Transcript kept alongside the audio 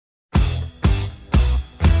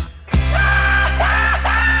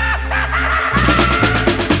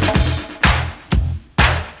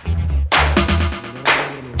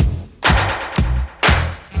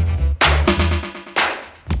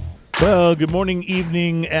Well, good morning,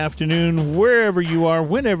 evening, afternoon, wherever you are,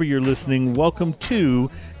 whenever you're listening. Welcome to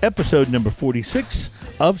episode number 46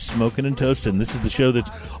 of Smokin' and Toastin'. This is the show that's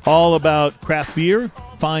all about craft beer,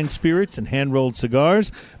 fine spirits, and hand-rolled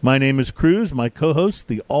cigars. My name is Cruz, my co-host,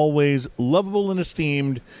 the always lovable and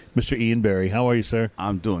esteemed Mr. Ian Barry. How are you, sir?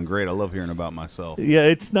 I'm doing great. I love hearing about myself. Yeah,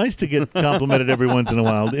 it's nice to get complimented every once in a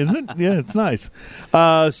while, isn't it? Yeah, it's nice.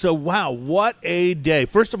 So, wow, what a day.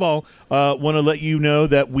 First of all, want to let you know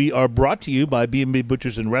that we are brought to you by B&B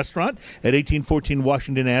Butchers and Restaurant at 1814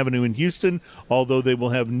 Washington Avenue in Houston, although they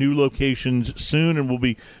will have new locations soon, and we'll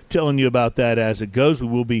be telling you about that as it goes. We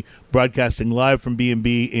will be broadcasting live from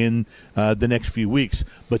B&B in the next few weeks.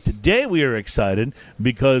 But today we are excited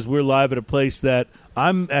because we're live at a place that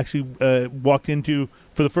I'm actually walked into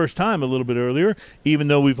for the first time a little bit earlier, even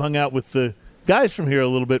though we've hung out with the guys from here a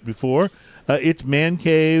little bit before. It's Man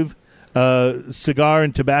Cave Cigar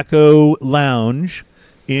and Tobacco Lounge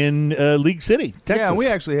in League City, Texas. Yeah, we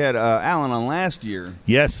actually had Alan on last year.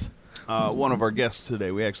 Yes. One of our guests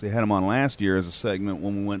today. We actually had him on last year as a segment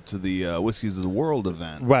when we went to the Whiskeys of the World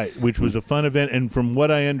event. Right, which was a fun event. And from what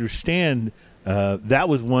I understand, that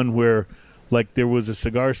was one where, like, there was a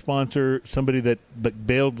cigar sponsor, somebody that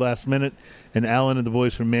bailed last minute, and Alan and the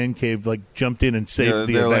boys from Man Cave jumped in and saved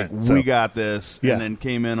the event. Like, we got this, and then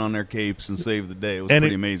came in on their capes and saved the day. It was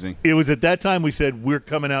pretty amazing. It was at that time we said, we're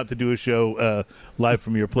coming out to do a show live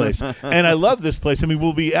from your place. And I love this place. I mean,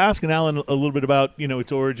 we'll be asking Alan a little bit about,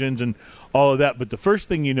 its origins and all of that, but the first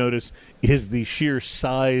thing you notice is the sheer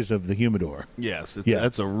size of the humidor. Yes,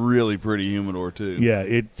 that's a really pretty humidor, too. Yeah,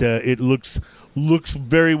 it looks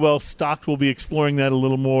very well stocked. We'll be exploring that a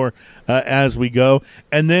little more as we go.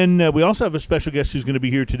 And then we also have a special guest who's going to be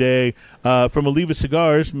here today from Oliva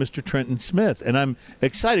Cigars, Mr. Trenton Smith. And I'm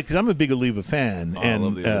excited because I'm a big Oliva fan. I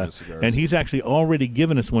love the Oliva cigars. And he's actually already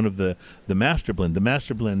given us one of the Master Blend, the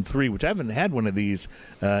Master Blend 3, which I haven't had one of these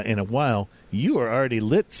in a while. You are already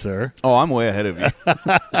lit, sir. Oh, I'm way ahead of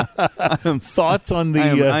you. Thoughts on the...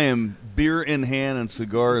 I am beer in hand and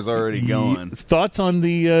cigar is already going. Thoughts on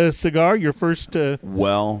the cigar? Your first...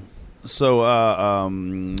 Well, so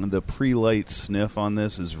the pre-light sniff on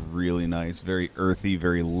this is really nice. Very earthy,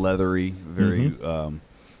 very leathery, very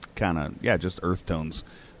kind of, just earth tones.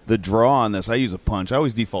 The draw on this, I use a punch. I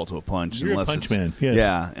always default to a punch. You're a punch man. Yes.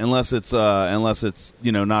 Yeah, unless it's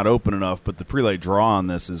not open enough. But the pre-light draw on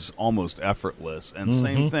this is almost effortless. And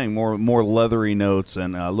same thing, more leathery notes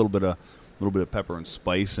and a little bit of pepper and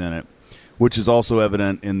spice in it, which is also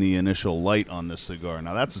evident in the initial light on this cigar.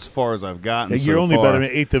 Now, that's as far as I've gotten You're only about an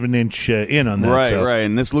eighth of an inch in on that. Right.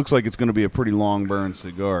 And this looks like it's going to be a pretty long burn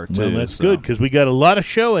cigar, too. Well, that's good, because we got a lot of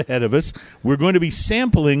show ahead of us. We're going to be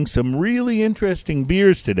sampling some really interesting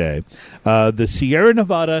beers today. The Sierra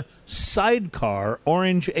Nevada Sidecar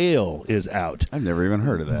Orange Ale is out. I've never even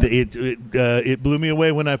heard of that. It blew me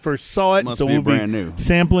away when I first saw it. So we'll be new.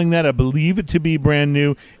 Sampling that. I believe it to be brand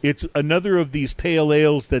new. It's another of these pale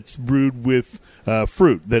ales that's brewed with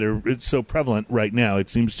fruit it's so prevalent right now. It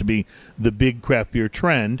seems to be the big craft beer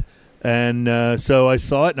trend. And so I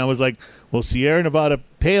saw it, and I was like, well, Sierra Nevada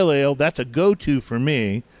Pale Ale, that's a go-to for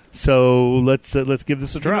me. So let's give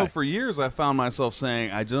this a try. For years, I found myself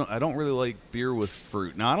saying I don't really like beer with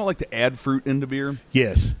fruit. Now, I don't like to add fruit into beer.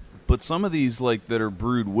 Yes, but some of these that are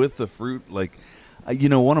brewed with the fruit,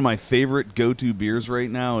 one of my favorite go-to beers right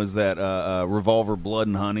now is that Revolver Blood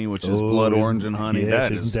and Honey, which is blood orange and honey.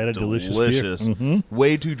 Yes, isn't that a delicious beer? Mm-hmm.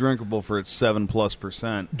 Way too drinkable for its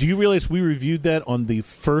 7+%. Do you realize we reviewed that on the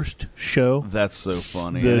first show? That's so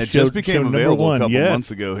funny. And it just became available a couple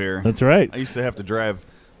months ago here. That's right. I used to have to drive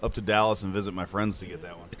up to Dallas and visit my friends to get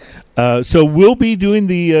that one. So we'll be doing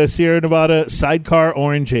the Sierra Nevada Sidecar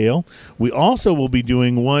Orange Ale. We also will be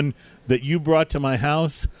doing one that you brought to my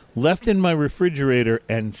house, left in my refrigerator,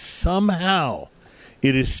 and somehow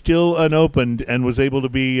it is still unopened and was able to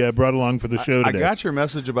be brought along for the show today. I got your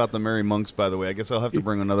message about the Merry Monks, by the way. I guess I'll have to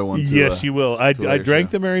bring another one to Yes, you will. I drank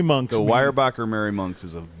the Merry Monks. The Weyerbacher Merry Monks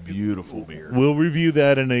is a beautiful beer. We'll review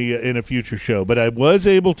that in a future show. But I was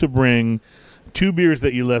able to bring two beers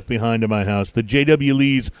that you left behind in my house, the J.W.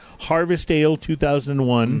 Lee's Harvest Ale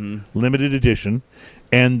 2001 limited edition,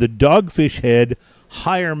 and the Dogfish Head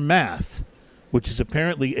Higher Math, which is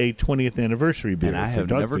apparently a 20th anniversary beer. And I have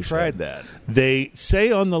never tried that. They say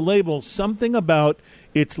on the label something about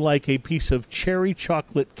it's like a piece of cherry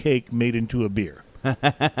chocolate cake made into a beer.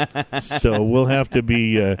 So we'll have to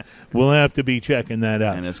be checking that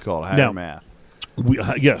out. And it's called Higher Math.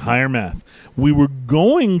 Higher Math. We were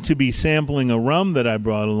going to be sampling a rum that I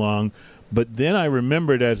brought along, but then I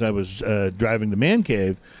remembered as I was driving to Man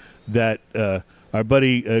Cave that our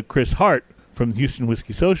buddy Chris Hart from Houston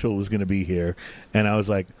Whiskey Social was going to be here, and I was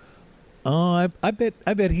like, Oh, I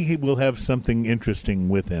bet he will have something interesting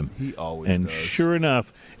with him. He always and does. Sure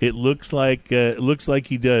enough, it looks like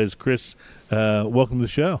he does. Chris, welcome to the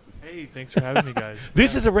show. Hey, thanks for having me, guys.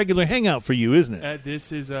 This is a regular hangout for you, isn't it?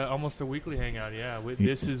 This is almost a weekly hangout. Yeah,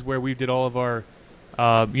 this is where we did all of our,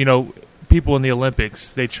 people in the Olympics.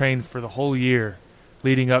 They trained for the whole year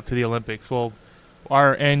leading up to the Olympics. Well,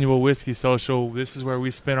 our annual whiskey social. This is where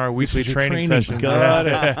we spend our weekly training sessions. Got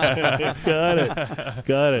it.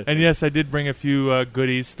 Got it. And yes, I did bring a few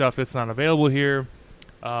goodies, stuff that's not available here,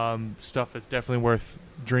 stuff that's definitely worth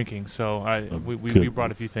drinking. So we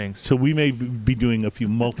brought a few things. So we may be doing a few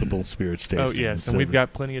multiple spirits tastings. Oh yes, and we've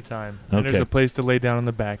got plenty of time. Okay. And there's a place to lay down in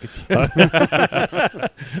the back. If you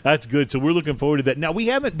That's good. So we're looking forward to that. Now we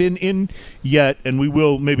haven't been in yet, and we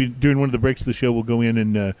will maybe during one of the breaks of the show. We'll go in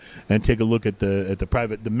and take a look at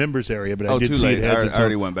the members area. But I did too see late. it has I its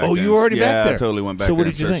already own- went back. Oh, there. you were already yeah, back there. I totally went back So there what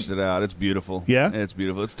and did you searched think? it out. It's beautiful. Yeah? It's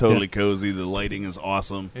beautiful. It's totally cozy. The lighting is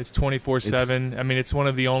awesome. It's 24/7. I mean, it's one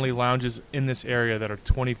of the only lounges in this area that are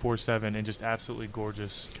 24/7 and just absolutely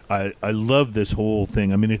gorgeous. I love this whole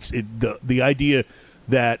thing. I mean, the idea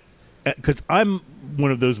that because I'm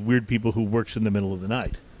one of those weird people who works in the middle of the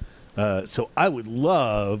night, so I would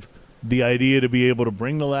love the idea to be able to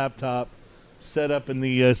bring the laptop, set up in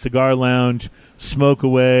the cigar lounge, smoke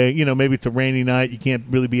away. Maybe it's a rainy night, you can't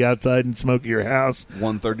really be outside and smoke at your house.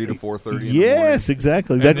 1:30 to 4:30. Yes,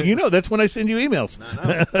 exactly. That's when I send you emails.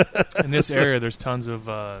 In this area, there's tons of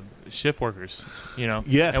shift workers,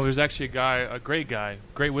 Yes. And there's actually a great guy,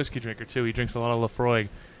 great whiskey drinker, too. He drinks a lot of Lafroig.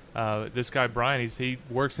 This guy, Brian, he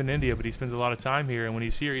works in India, but he spends a lot of time here. And when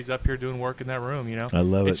he's here, he's up here doing work in that room, I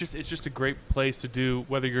love it. It's just a great place to do,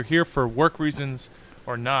 whether you're here for work reasons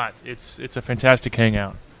or not. It's a fantastic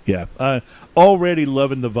hangout. Yeah, already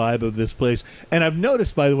loving the vibe of this place. And I've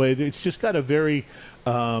noticed, by the way, that it's just got a very,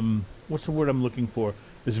 what's the word I'm looking for?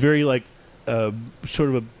 It's very sort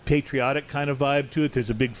of a patriotic kind of vibe to it. There's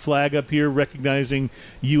a big flag up here recognizing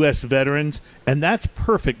U.S. veterans, and that's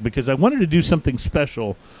perfect because I wanted to do something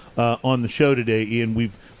special on the show today, Ian.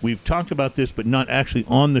 We've talked about this, but not actually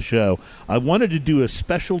on the show. I wanted to do a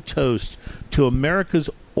special toast to America's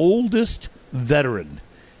oldest veteran.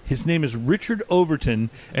 His name is Richard Overton,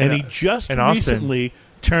 and he just recently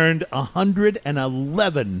turned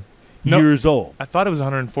 111 years old. I thought it was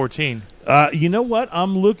 114. You know what?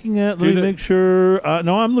 I'm looking at. Let me make sure.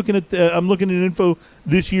 No, I'm looking at. I'm looking at info.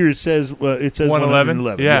 This year it says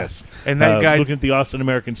 111. Yeah. Yes, and that guy. Looking at the Austin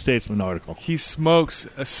American Statesman article. He smokes.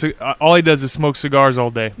 All he does is smoke cigars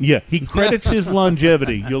all day. Yeah, he credits his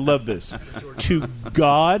longevity. You'll love this to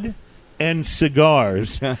God and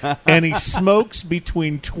cigars, and he smokes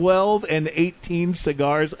between 12 and 18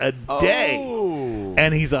 cigars a day. Oh.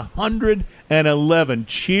 And he's 111.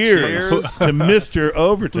 Cheers to Mr.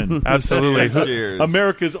 Overton. Absolutely. Cheers.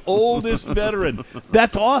 America's oldest veteran.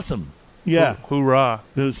 That's awesome. Yeah. Hoorah.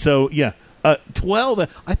 So, yeah.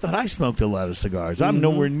 12. I thought I smoked a lot of cigars. I'm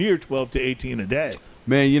nowhere near 12 to 18 a day.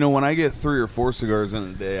 Man, when I get 3 or 4 cigars in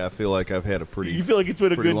a day, I feel like I've had a pretty. You feel like it's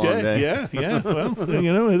been a good long day. Yeah. Well,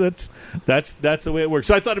 that's the way it works.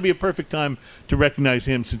 So I thought it'd be a perfect time to recognize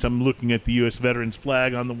him since I'm looking at the U.S. Veterans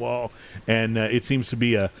flag on the wall, and it seems to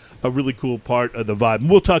be a really cool part of the vibe. And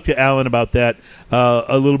we'll talk to Alan about that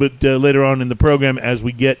a little bit later on in the program as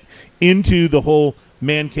we get into the whole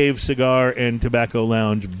Man Cave Cigar and Tobacco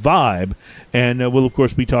Lounge vibe, and we'll of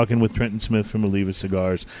course be talking with Trenton Smith from Oliva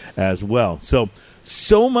Cigars as well.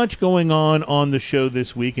 So much going on the show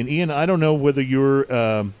this week, and Ian, I don't know whether you're,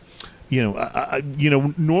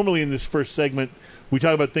 normally in this first segment we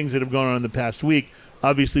talk about things that have gone on in the past week.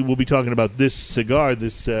 Obviously, we'll be talking about this cigar,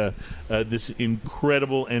 this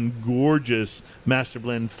incredible and gorgeous Master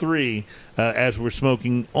Blend 3, as we're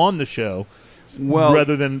smoking on the show. Well,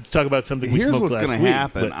 rather than talk about something we here's smoked what's last going week. to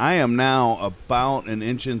happen. But I am now about an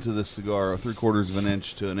inch into the cigar, 3/4 of an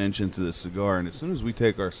inch to an inch into the cigar, and as soon as we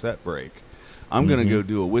take our set break, I'm going to go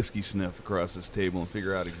do a whiskey sniff across this table and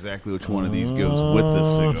figure out exactly which one of these goes with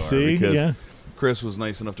this cigar. See? Because Yeah. Chris was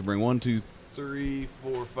nice enough to bring 1, 2, 3,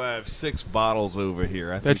 4, 5, 6 bottles over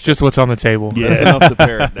here. I think That's just what's on the table. Yeah. that's enough to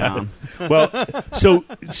pare it down. Well, so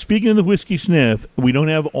speaking of the whiskey sniff, we don't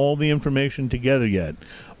have all the information together yet.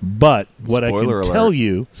 But what Spoiler I can alert. tell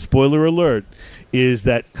you, spoiler alert, is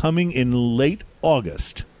that coming in late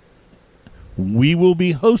August, we will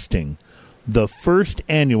be hosting the first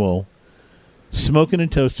annual Smokin' and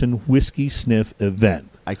Toastin' Whiskey Sniff event.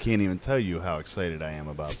 I can't even tell you how excited I am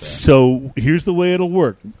about that. So here's the way it'll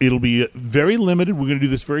work. It'll be very limited. We're going to do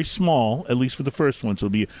this very small, at least for the first one. So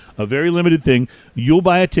it'll be a very limited thing. You'll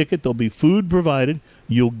buy a ticket. There'll be food provided.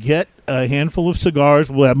 You'll get a handful of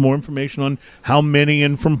cigars. We'll have more information on how many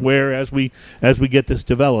and from where as we get this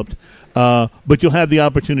developed. But you'll have the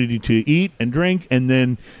opportunity to eat and drink, and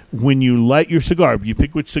then when you light your cigar, you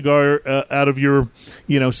pick which cigar out of your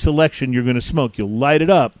selection you're going to smoke. You'll light it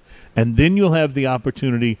up, and then you'll have the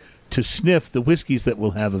opportunity to sniff the whiskeys that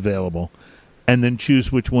we'll have available, and then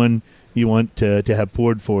choose which one you want to have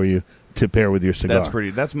poured for you to pair with your cigar.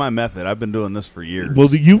 That's my method. I've been doing this for years.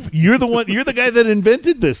 Well, you're the guy that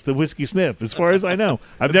invented this, the whiskey sniff, as far as I know.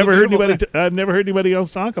 I've never heard anybody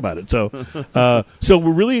else talk about it. So so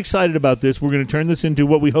we're really excited about this. We're going to turn this into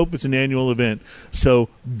what we hope is an annual event. So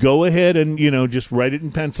go ahead and just write it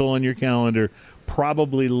in pencil on your calendar.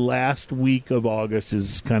 Probably last week of August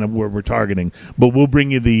is kind of where we're targeting, but we'll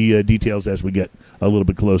bring you the details as we get a little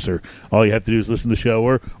bit closer. All you have to do is listen to the show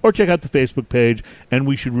or check out the Facebook page. And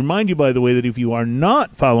we should remind you, by the way, that if you are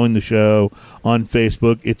not following the show on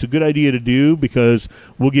Facebook, it's a good idea to do, because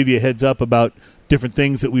we'll give you a heads up about different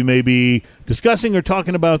things that we may be discussing or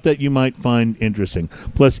talking about that you might find interesting.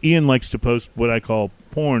 Plus, Ian likes to post what I call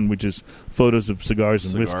porn, which is photos of cigars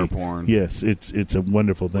and Cigar whiskey. porn. Yes, it's a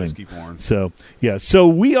wonderful thing. Whiskey porn. So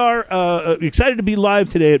we are excited to be live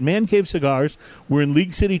today at Man Cave Cigars. We're in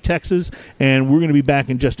League City, Texas, and we're going to be back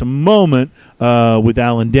in just a moment with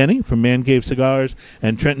Alan Denny from Man Cave Cigars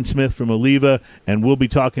and Trenton Smith from Oliva, and we'll be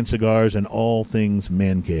talking cigars and all things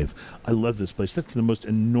Man Cave. I love this place. That's the most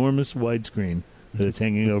enormous widescreen that it's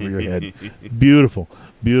hanging over your head. Beautiful,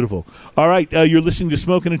 beautiful. All right, you're listening to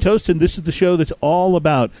Smokin' and Toastin'. This is the show that's all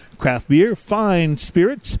about craft beer, fine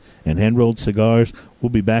spirits, and hand-rolled cigars. We'll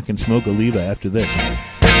be back in Smoke Oliva after this.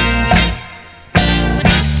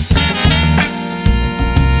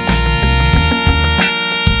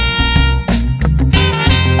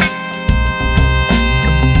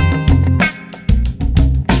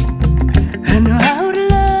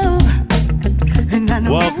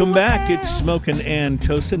 Welcome back. It's Smokin' and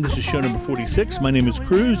Toastin'. This is show number 46. My name is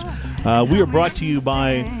Cruz. We are brought to you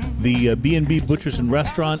by the B&B Butchers and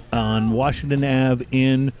Restaurant on Washington Ave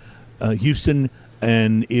in Houston.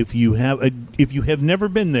 And if you have never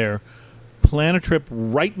been there, plan a trip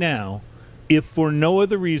right now, if for no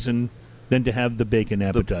other reason than to have the bacon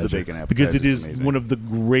appetizer. The bacon appetizer, because it is amazing. one of the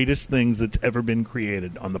greatest things that's ever been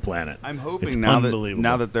created on the planet. I'm hoping It's now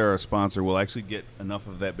unbelievable. that they're a sponsor, we'll actually get enough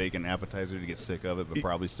of that bacon appetizer to get sick of it, but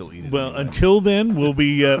probably still eat it. Well, anyway. until then, we'll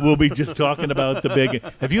be just talking about the bacon.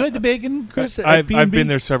 Have you had the bacon, Chris? at I've B&B? been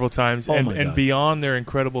there several times, Oh my and God. beyond their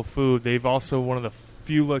incredible food, they've also one of the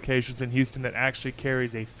few locations in Houston that actually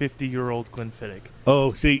carries a 50-year-old Glenfiddich. Oh,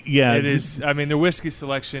 see, yeah, It is. I mean, their whiskey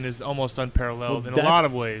selection is almost unparalleled in a that's- lot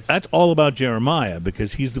of ways. That's all about Jeremiah,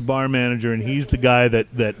 because he's the bar manager and he's the guy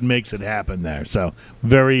that makes it happen there. So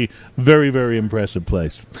very, very, very impressive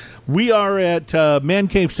place. We are at Man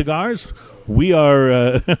Cave Cigars. We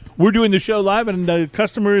are we're doing the show live, and the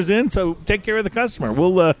customer is in. So take care of the customer.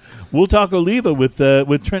 We'll talk Oliva with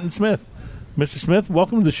Trenton Smith. Mr. Smith,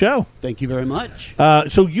 welcome to the show. Thank you very much.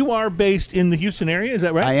 So you are based in the Houston area, is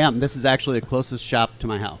that right? I am. This is actually the closest shop to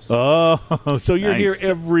my house. Oh, so you're Nice. here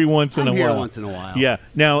every once in I'm a here while. once in a while. Yeah.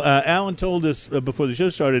 Now, Alan told us before the show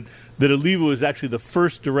started that Oliva was actually the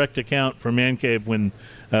first direct account for Man Cave when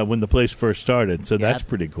the place first started. So that's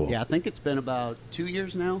pretty cool. Yeah, I think it's been about 2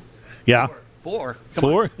 years now. Yeah. 4. Come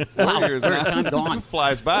Four? on. Wow, Years where's now. time gone?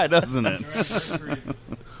 Flies by, doesn't it?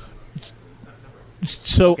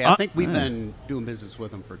 So Okay, I think we've been doing business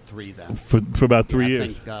with them for 3 then. for about 3 I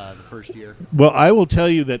years. think the first year. Well, I will tell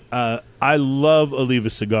you that I love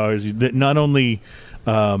Oliva cigars. That not only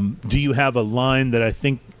do you have a line that I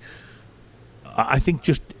think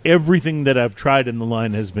just everything that I've tried in the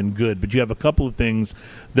line has been good, but you have a couple of things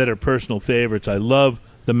that are personal favorites. I love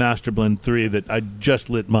the Master Blend 3 that I just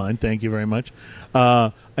lit mine. Thank you very much.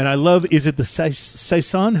 And I love, is it the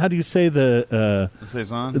Saison? How do you say the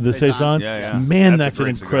Saison? the Saison? Yeah, yeah. Man, That's that's a an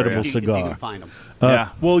great cigar, incredible yeah. If you cigar. can find them. Yeah.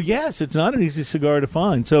 Well, yes, it's not an easy cigar to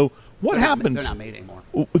find. So what They're happens? not made anymore.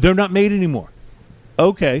 They're not made anymore.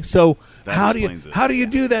 Okay, so That how do explains it. you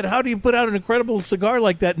do that? How do you put out an incredible cigar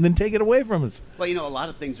like that and then take it away from us? Well, a lot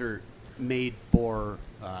of things are made for,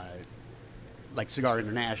 like Cigar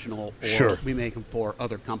International, or Sure. we make them for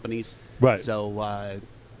other companies. Right. So,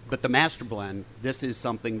 but the Master Blend, this is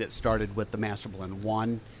something that started with the Master Blend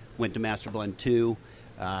 1, went to Master Blend 2,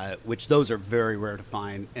 which those are very rare to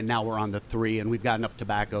find, and now we're on the 3, and we've got enough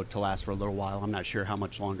tobacco to last for a little while. I'm not sure how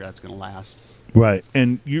much longer that's going to last. Right,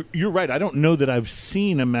 and you're right. I don't know that I've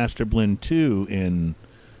seen a Master Blend 2 in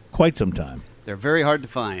quite some time. They're very hard to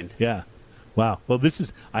find. Yeah. Wow. Well,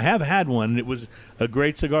 I have had one. It was a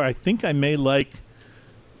great cigar. I think I may like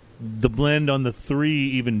the blend on the 3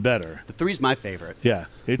 even better. The 3's my favorite. Yeah.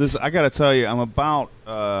 I got to tell you, I'm about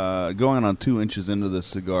going on 2 inches into this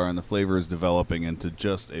cigar, and the flavor is developing into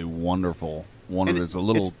just a wonderful one. And It's a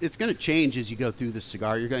little. It's going to change as you go through the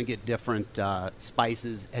cigar. You're going to get different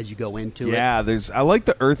spices as you go into it. Yeah, I like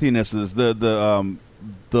the earthiness. The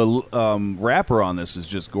wrapper on this is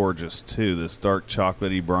just gorgeous too. This dark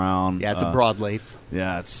chocolatey brown. Yeah, it's a broadleaf.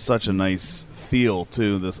 Yeah, it's such a nice feel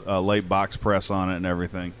too. This light box press on it and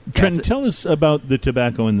everything. Trenton, tell us about the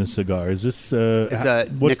tobacco in the cigar. Is this it's a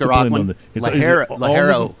what's the blend on Nicaraguan. the-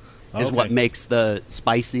 Lajero is Okay. what makes the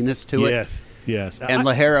spiciness to it. Yes. And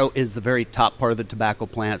Lajero is the very top part of the tobacco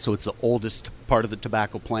plant, so it's the oldest part of the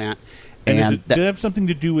tobacco plant. And does it have something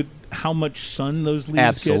to do with how much sun those leaves get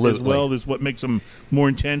as Absolutely. well? Is what makes them more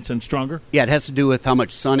intense and stronger? Yeah, it has to do with how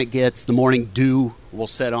much sun it gets. The morning dew will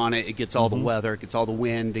set on it. It gets all the weather. It gets all the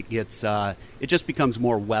wind. It gets. It just becomes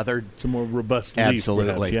more weathered. It's a more robust leaf,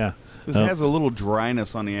 Absolutely. perhaps, This has a little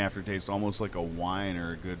dryness on the aftertaste, almost like a wine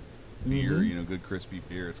or a good beer. Good crispy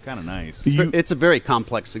beer. It's kind of nice. It's a very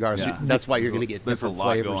complex cigar. So Yeah. that's why you're going to get There's a different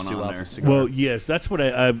lot flavors going on throughout there. the cigar. Well, yes, that's what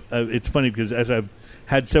it's funny because as I've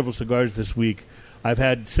had several cigars this week, I've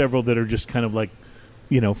had several that are just kind of like,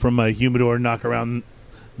 from a humidor knock around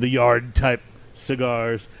the yard type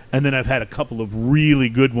cigars, and then I've had a couple of really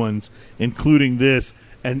good ones, including this,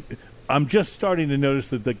 and I'm just starting to notice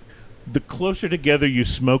that the closer together you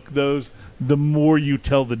smoke those, the more you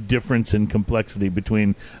tell the difference in complexity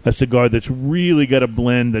between a cigar that's really got a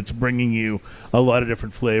blend that's bringing you a lot of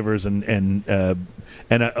different flavors and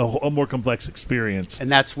a more complex experience.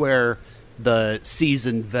 And that's where the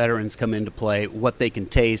seasoned veterans come into play, what they can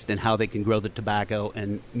taste and how they can grow the tobacco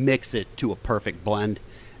and mix it to a perfect blend.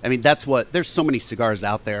 I mean, there's so many cigars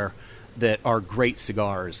out there that are great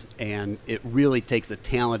cigars, and it really takes a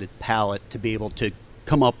talented palate to be able to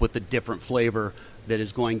come up with a different flavor that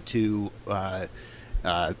is going to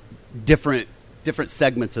different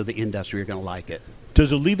segments of the industry are going to like it.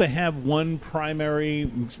 Does Oliva have one primary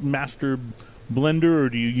master blender, or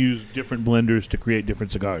do you use different blenders to create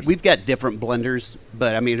different cigars? We've got different blenders,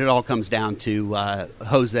 but I mean, it all comes down to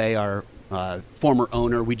Jose, our former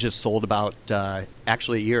owner. We just sold about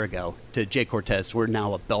actually a year ago to Jay Cortez. We're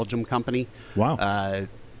now a Belgium company. Wow.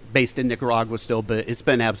 Based in Nicaragua still, but it's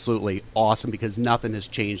been absolutely awesome because nothing has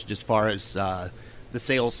changed as far as the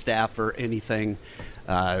sales staff or anything.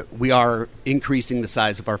 We are increasing the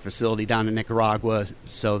size of our facility down in Nicaragua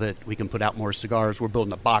so that we can put out more cigars. We're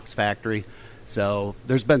building a box factory. So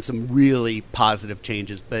there's been some really positive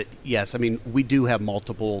changes. But yes, I mean, we do have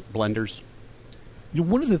multiple blenders.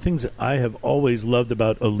 One of the things that I have always loved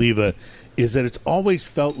about Oliva is that it's always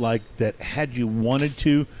felt like that had you wanted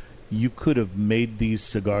to, you could have made these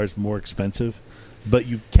cigars more expensive, but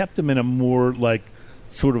you've kept them in a more like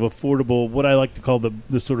sort of affordable, what I like to call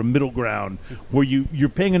the sort of middle ground, where you're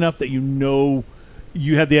paying enough that you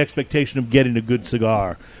have the expectation of getting a good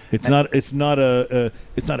cigar. It's not a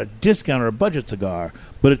discount or a budget cigar,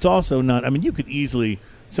 but it's also not. I mean, you could easily,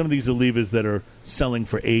 some of these Olivas that are selling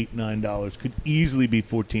for $8, $9 could easily be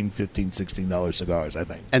 $14, $15, $16 cigars, I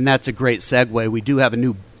think. And that's a great segue. We do have a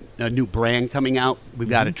new brand coming out. We've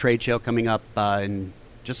got a trade show coming up in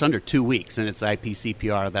just under 2 weeks, and it's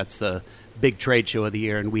IPCPR. That's the big trade show of the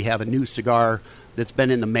year, and we have a new cigar that's been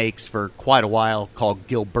in the makes for quite a while called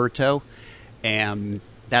Gilberto, and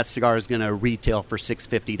that cigar is going to retail for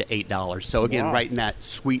 $6.50 to $8. So again, Wow. right in that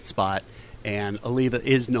sweet spot. And Oliva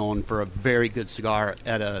is known for a very good cigar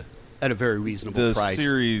at a very reasonable The price.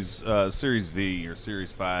 Series V or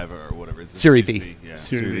Series 5 or whatever. It's Series V. Yeah,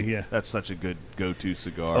 Series V, yeah. That's such a good go-to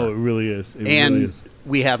cigar. Oh, it really is. It And really is.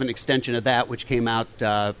 we have an extension of that, which came out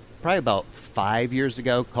probably about 5 years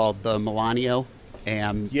ago, called the Milanio.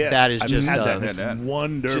 And Yes, that is I've just had that. had It's that.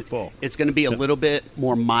 wonderful. It's going to be a little bit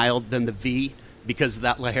more mild than the V because of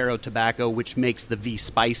that Lajero tobacco, which makes the V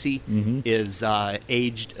spicy, is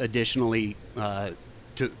aged additionally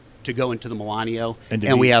to go into the Milanio. And to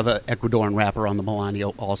And we be- have an Ecuadorian wrapper on the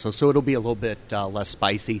Milanio also, so it'll be a little bit less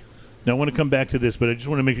spicy. Now, I want to come back to this, but I just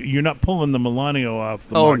want to make sure you're not pulling the Milanio off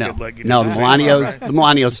the Oh, market no. like you No, did. the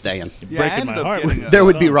Milanio's staying. Yeah, breaking I ended my up heart getting with a- There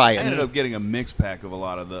would be I riots. ended up getting a mix pack of a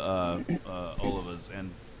lot of the Olivas, and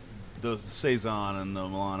those the Saison and the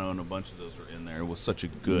Milano and a bunch of those were in there. It was such a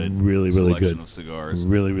good Really, really selection good. of cigars.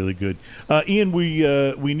 Really, really good. Ian, we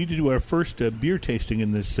need to do our first beer tasting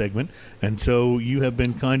in this segment, and so you have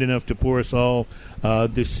been kind enough to pour us all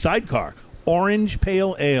this Sidecar Orange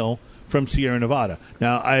Pale Ale from Sierra Nevada.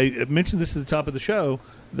 Now, I mentioned this at the top of the show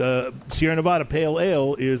the Sierra Nevada Pale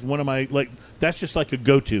Ale is one of my, that's just like a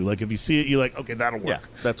go-to. Like, if you see it, you're like, okay, that'll work. Yeah,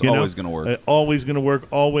 that's You know? always going to work. Always going to work,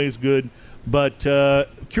 always good. But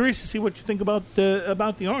curious to see what you think about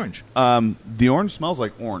the orange. The orange smells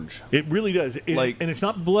like orange. It really does. And it's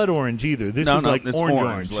not blood orange either. This No, is no, like it's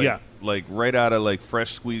orange. Like, Yeah. like right out of like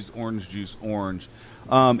fresh squeezed orange juice orange.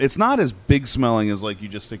 It's not as big smelling as like you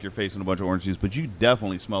just stick your face in a bunch of orange juice, but you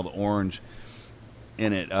definitely smell the orange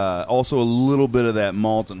in it. Also a little bit of that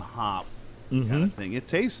malt and hop kind of thing. It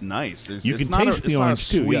tastes nice. You can taste the orange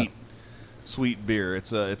too. Sweet, Yeah. sweet beer.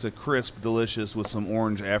 It's a crisp, delicious with some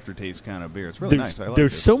orange aftertaste kind of beer. It's really nice. I like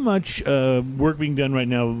There's it. so much work being done right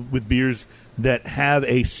now with beers that have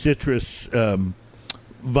a citrus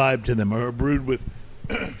vibe to them, or are brewed with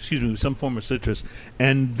excuse me, with some form of citrus.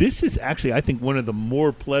 And this is actually, I think, one of the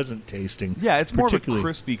more pleasant tasting. Yeah, it's more of a particularly-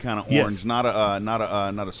 crispy kind of Yes. orange, not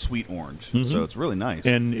a sweet orange. So it's really nice.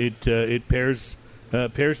 And it pairs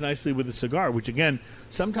nicely with the cigar, which again,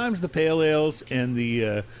 sometimes the pale ales and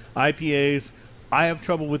the IPAs, I have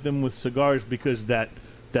trouble with them with cigars because that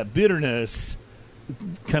bitterness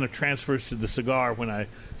kind of transfers to the cigar when I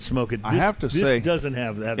smoke it. I have to say, this doesn't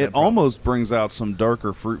have that. It problem. almost brings out some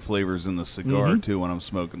darker fruit flavors in the cigar Mm-hmm. too when I'm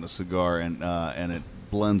smoking the cigar, and it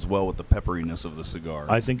blends well with the pepperiness of the cigar.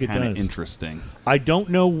 I think it Kinda does. Interesting. I don't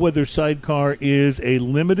know whether Sidecar is a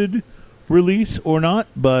limited release or not,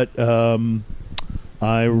 but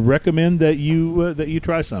I recommend that you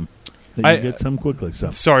try some. That you get some quickly.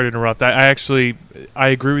 So Sorry to interrupt. I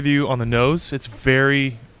agree with you on the nose. It's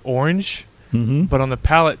very orange, but on the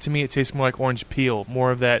palate, to me, it tastes more like orange peel.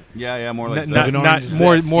 More of that. Yeah, more like Not, zest. an not orange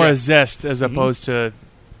more zest, more yeah. a zest as opposed to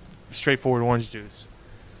straightforward orange juice.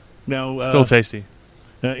 now, Still tasty.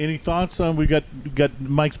 any thoughts on? We got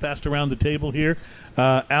mics passed around the table here.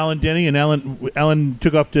 Alan Denny and Alan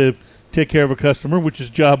took off to take care of a customer, which is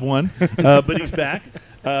job one, but he's back.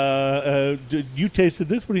 You tasted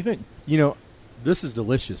this. What do you think? You know, this is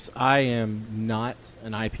delicious. I am not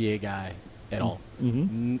an IPA guy at all.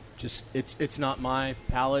 Mm-hmm. Just it's not my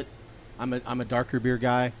palate. I'm a darker beer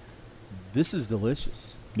guy. This is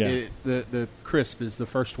delicious. Yeah. The crisp is the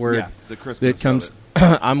first word Yeah, the crispness that comes. of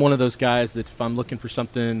I'm one of those guys that if I'm looking for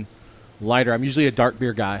something lighter, I'm usually a dark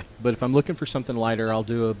beer guy. But if I'm looking for something lighter, I'll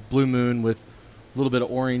do a Blue Moon with a little bit of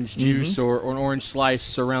orange juice or an orange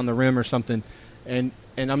slice around the rim or something. And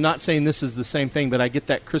I'm not saying this is the same thing, but I get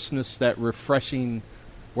that crispness, that refreshing,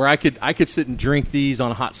 where I could sit and drink these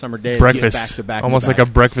on a hot summer day. Breakfast. Back to back. Almost like a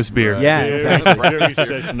breakfast beer. Yeah, exactly. Very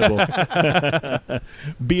sessionable.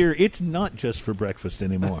 Beer, it's not just for breakfast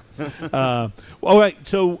anymore. All right,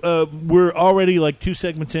 so we're already like 2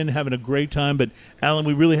 segments in, having a great time. But Alan,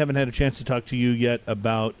 we really haven't had a chance to talk to you yet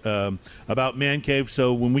about Man Cave.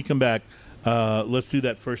 So when we come back, let's do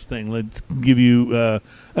that first thing. Let's give you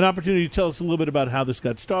an opportunity to tell us a little bit about how this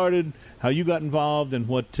got started, how you got involved, and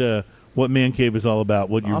what Man Cave is all about,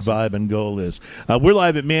 what your vibe and goal is. We're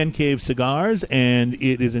live at Man Cave Cigars, and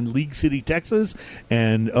it is in League City, Texas.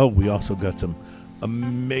 And, we also got some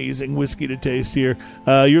amazing whiskey to taste here.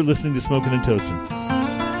 You're listening to Smoking and Toasting.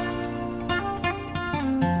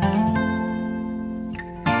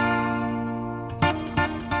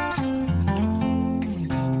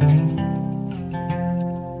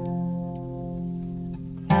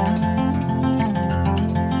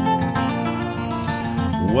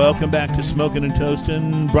 Welcome back to Smoking and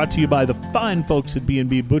Toasting, brought to you by the fine folks at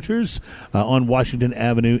B&B Butchers on Washington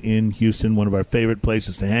Avenue in Houston, one of our favorite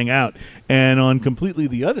places to hang out. And on completely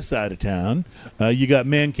the other side of town, you got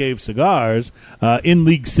Man Cave Cigars in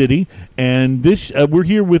League City. And this we're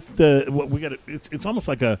here with we got. It's almost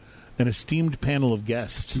like an esteemed panel of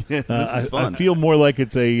guests. This is fun. I feel more like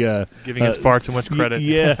it's a Giving us far too much credit.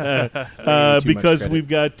 Yeah, Too much because credit. we've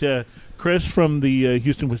got Chris from the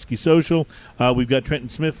Houston Whiskey Social. We've got Trenton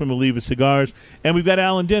Smith from Oliva Cigars. And we've got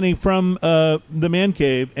Alan Denny from the Man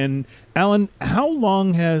Cave. And, Alan, how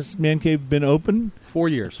long has Man Cave been open? 4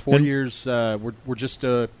 years. 4 years. We're just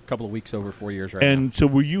a couple of weeks over 4 years right now. And so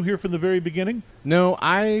were you here from the very beginning? No,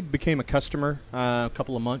 I became a customer a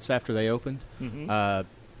couple of months after they opened.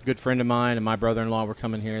 Good friend of mine and my brother-in-law were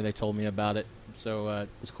coming here. They told me about it. So it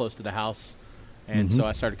was close to the house. And so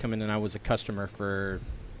I started coming, and I was a customer for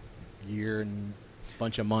a year and a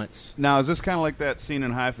bunch of months. Now, is this kind of like that scene in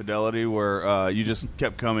High Fidelity where you just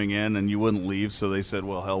kept coming in and you wouldn't leave, so they said,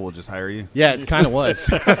 well, hell, we'll just hire you? Yeah, it kind of was.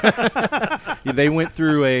 They went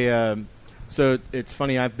through so it's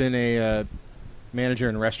funny, I've been a manager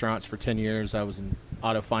in restaurants for 10 years. I was in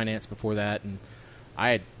auto finance before that, and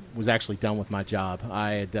I was actually done with my job.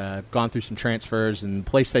 I had gone through some transfers, and the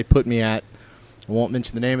place they put me at, I won't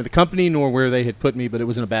mention the name of the company nor where they had put me, but it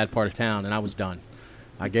was in a bad part of town, and I was done.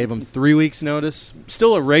 I gave them 3 weeks notice.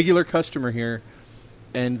 Still a regular customer here.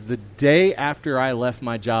 And the day after I left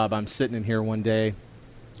my job, I'm sitting in here one day,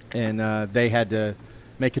 and they had to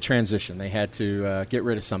make a transition. They had to get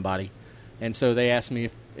rid of somebody. And so they asked me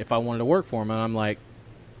if I wanted to work for them. And I'm like,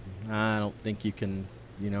 I don't think you can,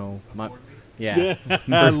 yeah.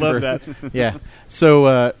 I love that. Yeah.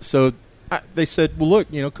 So they said, well,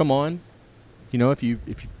 look, come on.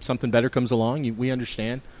 If something better comes along, we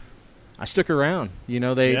understand. I stuck around.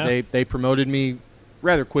 They promoted me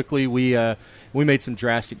rather quickly. We made some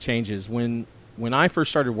drastic changes. When I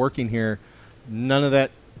first started working here, none of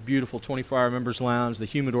that beautiful 24-hour members lounge. The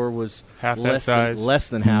humidor was Half that size. less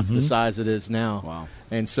than half the size it is now. Wow.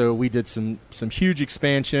 And so we did some huge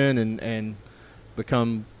expansion and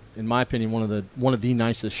become, in my opinion, one of the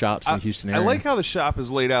nicest shops in the Houston area. I like how the shop is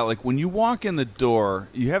laid out. Like when you walk in the door,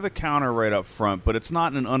 you have the counter right up front, but it's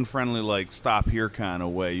not in an unfriendly stop here kind of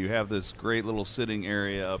way. You have this great little sitting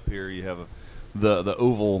area up here. You have the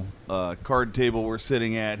oval card table we're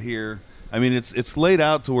sitting at here. I mean, it's laid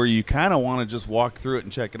out to where you kind of want to just walk through it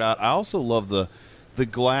and check it out. I also love the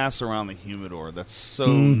glass around the humidor. That's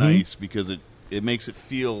so nice because it makes it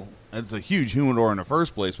feel. It's a huge humidor in the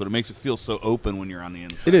first place, but it makes it feel so open when you're on the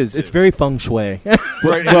inside. It is. It's very feng shui.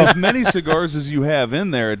 Right. And as many cigars as you have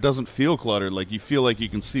in there, it doesn't feel cluttered. Like you feel like you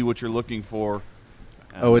can see what you're looking for.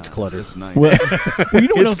 It's cluttered. It's nice. Well, you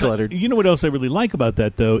know what It's else? cluttered. You know what else I really like about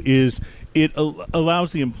that though is it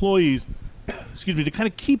allows the employees, to kind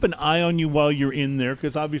of keep an eye on you while you're in there,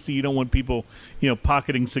 because obviously you don't want people,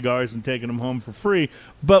 pocketing cigars and taking them home for free,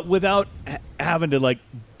 but without having to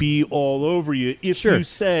be all over you. If you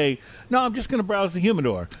say, no, I'm just going to browse the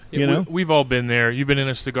humidor, We've all been there. You've been in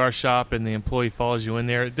a cigar shop and the employee follows you in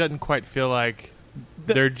there. It doesn't quite feel like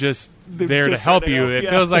they're just there to help you. It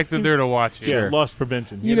feels like they're there to watch you. Yeah, loss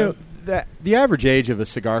prevention. You know that the average age of a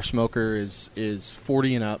cigar smoker is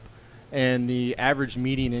 40 and up, and the average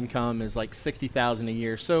median income is like $60,000 a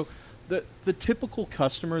year. So the typical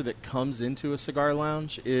customer that comes into a cigar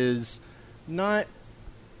lounge is not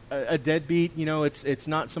a deadbeat. It's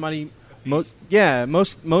not somebody.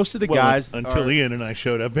 Most of the guys until are, Ian and I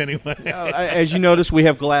showed up anyway. as you notice, we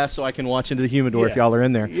have glass so I can watch into the humidor if y'all are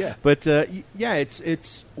in there. Yeah. But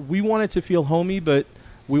it's we want it to feel homey, but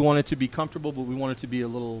we want it to be comfortable, but we want it to be a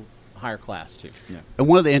little higher class too. Yeah. And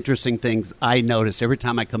one of the interesting things I notice every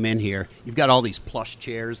time I come in here, you've got all these plush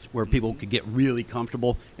chairs where people could get really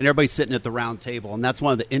comfortable, and everybody's sitting at the round table. And that's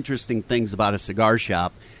one of the interesting things about a cigar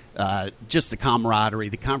shop. Just the camaraderie,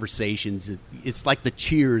 the conversations. It's like the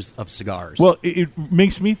cheers of cigars. Well, it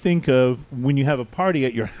makes me think of when you have a party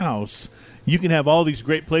at your house. You can have all these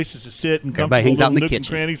great places to sit and Everybody hangs comfortable out in the nook and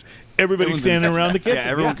kitchen. crannies. Everybody's standing around the kitchen.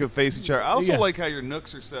 Yeah, everyone can face each other. I also Yeah. like how your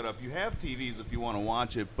nooks are set up. You have TVs if you want to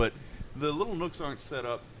watch it, but the little nooks aren't set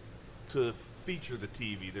up to feature the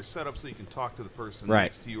TV. They're set up so you can talk to the person Right.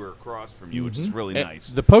 next to you or across from you, which is really nice.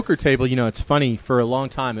 The poker table, it's funny. For a long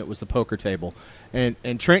time, it was the poker table, and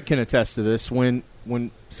Trent can attest to this. When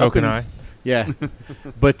So can I. Yeah,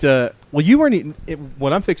 but you weren't.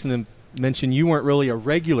 What I'm fixing to mention, you weren't really a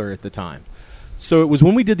regular at the time. So it was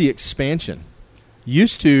when we did the expansion.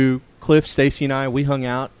 Used to, Cliff, Stacy, and I, we hung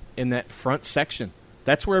out in that front section.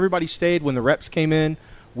 That's where everybody stayed when the reps came in.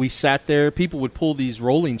 We sat there. People would pull these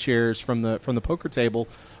rolling chairs from the poker table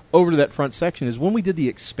over to that front section. Is when we did the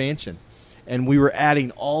expansion, and we were adding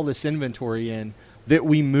all this inventory in that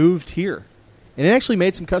we moved here. And it actually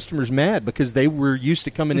made some customers mad because they were used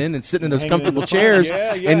to coming in and sitting in those Hanging in comfortable the front. chairs.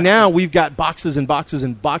 Yeah. And now we've got boxes and boxes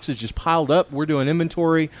and boxes just piled up. We're doing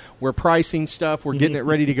inventory. We're pricing stuff. We're getting it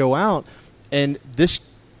ready to go out. And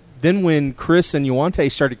then when Chris and Yuante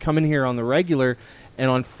started coming here on the regular, and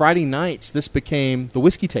on Friday nights, this became the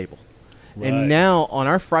whiskey table. Right. And now on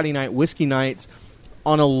our Friday night whiskey nights,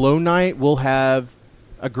 on a low night, we'll have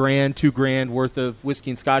 $1,000, $2,000 worth of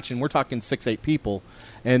whiskey and scotch, and we're talking 6-8 people.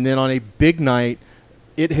 And then on a big night,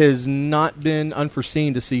 it has not been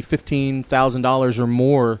unforeseen to see $15,000 or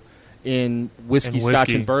more in whiskey,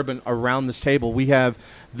 scotch, and bourbon around this table. We have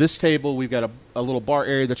this table. We've got a little bar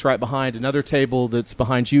area that's right behind another table that's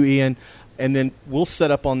behind you, Ian. And then we'll set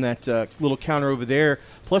up on that little counter over there.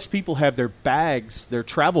 Plus, people have their bags, their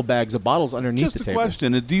travel bags of bottles underneath Just the a table.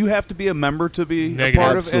 question. Do you have to be a member to be Negative. a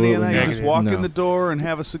part of any of that? Absolutely You just negative. walk No. in the door and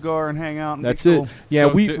have a cigar and hang out and That's be cool? it. Yeah,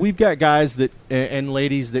 So we've got guys that and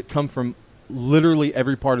ladies that come from literally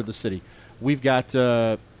every part of the city. We've got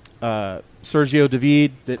Sergio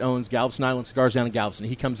David that owns Galveston Island Cigars down in Galveston.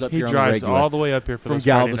 He comes up He here on the drives regular all the way up here for from those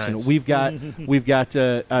Friday Galveston. nights. We've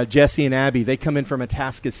got Jesse and Abby. They come in from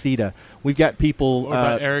Atascocita. We've got people. What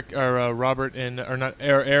about Eric or Robert and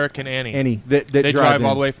Eric and Annie? That They drive in.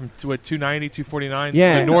 all the way from 290, 249,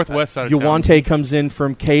 Yeah. the northwest side of town. Yawante comes in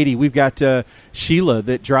from Katy. We've got Sheila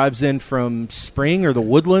that drives in from Spring or the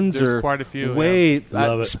Woodlands There's or quite a few,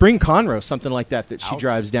 Love it. Spring Conroe, something like that she Ouch.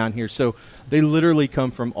 drives down here. So they literally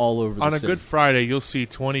come from all over the On a city. Good Friday, you'll see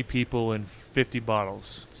 20 people and 50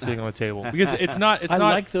 bottles sitting on the table because it's not. It's I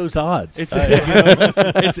not. like those odds. It's,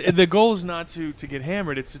 it's the goal is not to get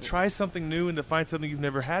hammered. It's to try something new and to find something you've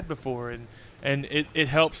never had before, and it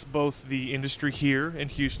helps both the industry here in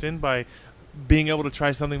Houston by being able to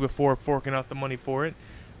try something before forking out the money for it,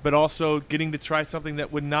 but also getting to try something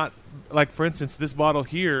that would not, like for instance, this bottle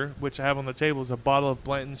here, which I have on the table, is a bottle of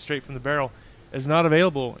Blanton straight from the barrel, is not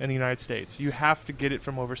available in the United States. You have to get it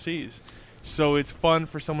from overseas. So it's fun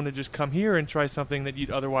for someone to just come here and try something that you'd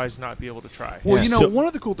otherwise not be able to try. Well, Yeah. you know, So- one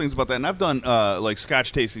of the cool things about that, and I've done like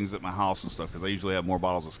Scotch tastings at my house and stuff because I usually have more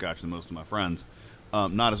bottles of Scotch than most of my friends.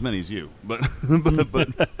 Not as many as you, but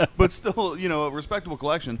but still, you know, a respectable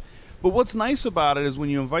collection. But what's nice about it is when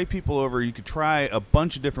you invite people over, you could try a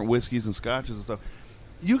bunch of different whiskeys and scotches and stuff.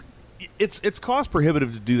 It's cost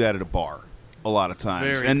prohibitive to do that at a bar a lot of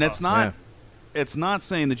times, Very and cost. that's not. Yeah. It's not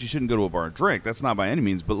saying that you shouldn't go to a bar and drink. That's not by any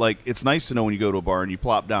means. But like, it's nice to know when you go to a bar and you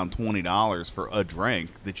plop down $20 for a drink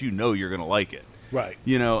that you know you're going to like it. right.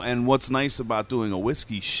 You know, and what's nice about doing a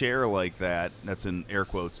whiskey share like that, that's in air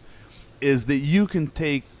quotes, is that you can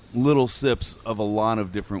take little sips of a lot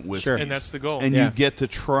of different whiskeys. Sure. And that's the goal. And Yeah. you get to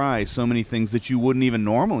try so many things that you wouldn't even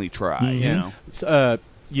normally try, you know. It's,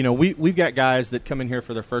 you know, we've got guys that come in here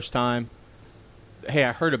for their first time. Hey,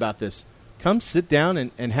 I heard about this. Come sit down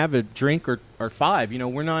and have a drink or five. You know,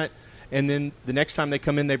 we're not. And then the next time they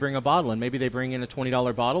come in, they bring a bottle, and maybe they bring in a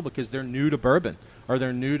 $20 bottle because they're new to bourbon or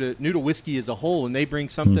they're new to whiskey as a whole, and they bring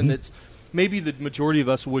something that's maybe the majority of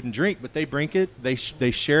us wouldn't drink, but they drink it, they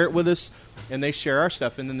share it with us, and they share our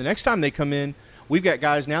stuff. And then the next time they come in, we've got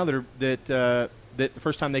guys now that the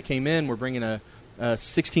first time they came in, we're bringing a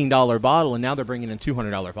 $16 bottle, and now they're bringing in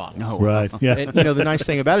 $200 bottles. Oh, Right. Yeah. And you know, the nice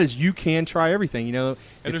thing about it is you can try everything. You know,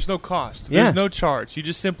 And there's no cost. Yeah. There's no charge. You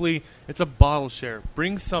just simply, it's a bottle share.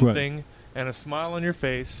 Bring something and a smile on your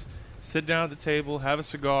face, sit down at the table, have a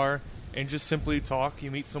cigar, and just simply talk.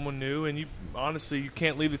 You meet someone new, and you honestly, you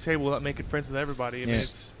can't leave the table without making friends with everybody. I mean, Yeah.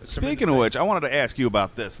 it's a Speaking tremendous of thing. which, I wanted to ask you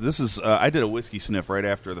about this. This is I did a whiskey sniff right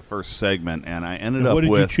after the first segment, and I ended up What did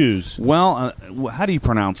with. you choose? Well, how do you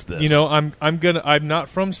pronounce this? You know, I'm not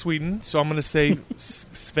from Sweden, so I'm gonna say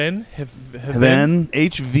Sven Ven,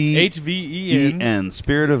 HVEN, HVEN.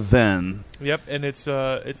 Spirit of Ven. Yep, and it's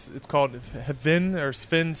called Hvin or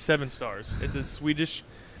Sven 7 Stars. It's a Swedish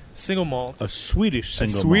single malt. A Swedish A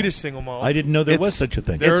single Swedish malt. single malt. I didn't know there was It's- such a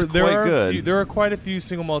thing. It's quite are good. there are quite a few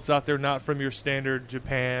single malts out there, not from your standard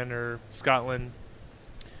Japan or Scotland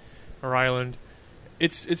or Ireland.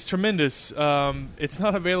 It's tremendous. It's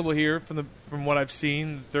not available here from what I've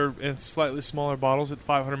seen. They're in slightly smaller bottles at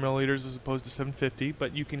 500 milliliters as opposed to 750,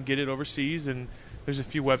 but you can get it overseas. And there's a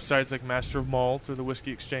few websites like Master of Malt or the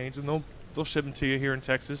Whiskey Exchange, and they'll ship them to you here in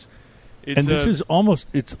Texas. It's and this is almost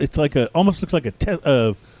it's like almost looks like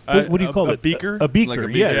what do you call a it? beaker? A beaker. Like a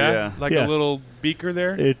beaker, yes. yeah. like Yeah. a little beaker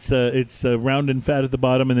there. It's round and fat at the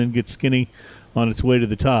bottom, and then gets skinny on its way to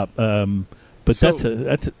the top. But So-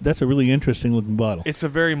 that's a really interesting looking bottle. It's a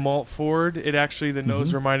very malt forward. It actually, the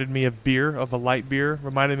nose reminded me of beer, of a light beer.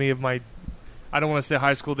 Reminded me of my, I don't want to say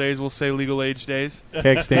high school days. We'll say legal age days.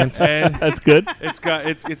 keg stands. And That's good. it's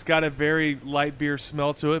got a very light beer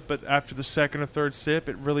smell to it. But after the second or third sip,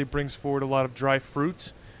 it really brings forward a lot of dry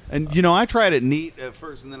fruit. And you know, I tried it neat at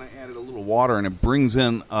first, and then I added a little water, and it brings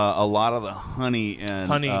in a lot of the honey and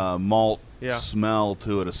malt Yeah. smell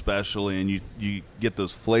to it, especially, and you get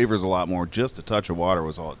those flavors a lot more. Just a touch of water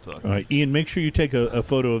was all it took. All right, Ian, make sure you take a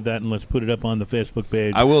photo of that and let's put it up on the Facebook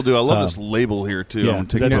page. I will do. I love this label here too. Yeah, I'm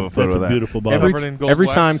taking that's a photo that's of a that. beautiful bottle. Covered in gold Every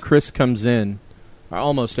wax. time Chris comes in, or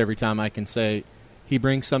almost every time, I can say he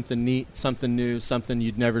brings something neat, something new, something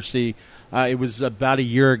you'd never see. It was about a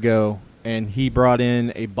year ago, and he brought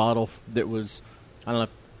in a bottle that was, I don't know,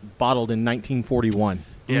 bottled in 1941.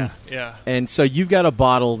 Yeah, yeah. And so you've got a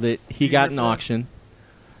bottle that he got in Beautiful. auction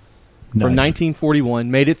Nice. from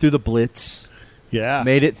 1941, made it through the Blitz, Yeah.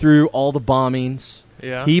 made it through all the bombings.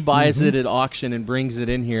 Yeah. He buys it at auction and brings it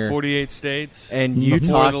in here. 48 states. And you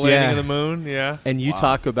before talk, the landing yeah. of the moon. Yeah. And you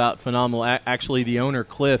talk about phenomenal. Actually, the owner,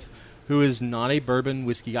 Cliff, who is not a bourbon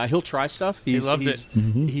whiskey guy, he'll try stuff. loved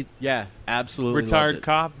it. Absolutely. Retired loved it.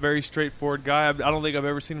 cop, very straightforward guy. I don't think I've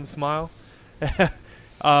ever seen him smile.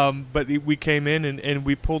 But we came in and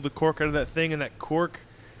we pulled the cork out of that thing, and that cork,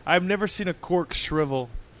 I've never seen a cork shrivel.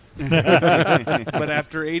 But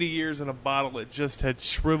after 80 years in a bottle, it just had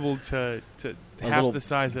shriveled to half the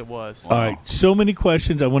size it was. All right, so many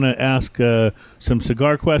questions. I want to ask some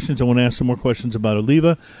cigar questions. I want to ask some more questions about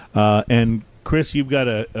Oliva. And Chris, you've got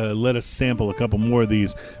to let us sample a couple more of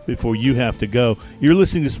these before you have to go. You're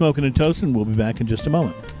listening to Smoking and Toasting. We'll be back in just a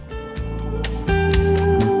moment.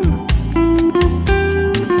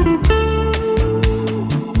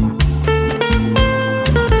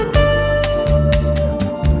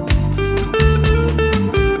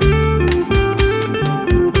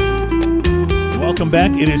 Welcome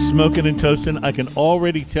back. It is Smoking and Toasting. I can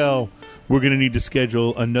already tell we're going to need to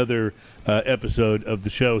schedule another episode of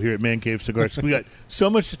the show here at Man Cave Cigars. We got so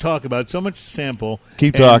much to talk about, so much to sample.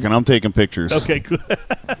 Keep talking. I'm taking pictures. Okay, good.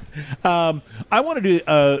 I wanted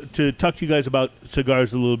to talk to you guys about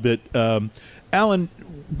cigars a little bit. Alan,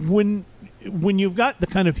 when you've got the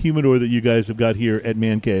kind of humidor that you guys have got here at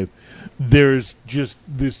Man Cave, there's just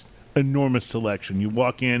this enormous selection. You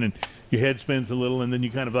walk in and your head spins a little, and then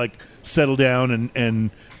you kind of like settle down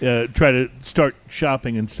and try to start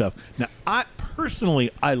shopping and stuff. Now, I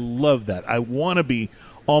love that. I want to be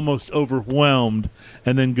almost overwhelmed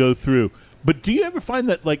and then go through. But do you ever find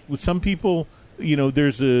that, like with some people,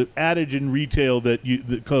 there's a adage in retail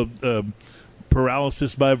that called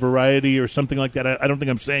paralysis by variety or something like that. I don't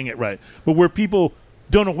think I'm saying it right, but where people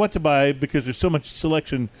don't know what to buy because there's so much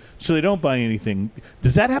selection, so they don't buy anything.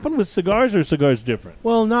 Does that happen with cigars, or are cigars different?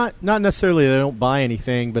 Well, not necessarily they don't buy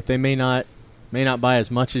anything, but they may not buy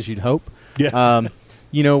as much as you'd hope. Yeah.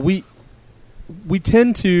 We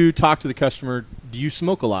tend to talk to the customer, do you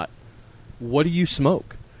smoke a lot? What do you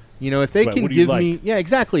smoke? If they can give me... Yeah,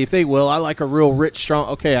 exactly. If they will, I like a real rich, strong...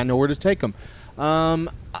 Okay, I know where to take them. I'm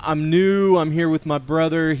new. I'm here with my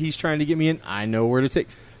brother. He's trying to get me in. I know where to take...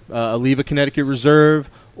 Oliva Connecticut Reserve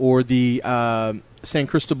or the San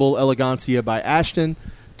Cristobal Elegancia by Ashton.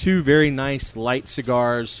 Two very nice light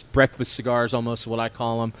cigars, breakfast cigars almost what I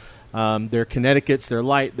call them. They're Connecticut's. They're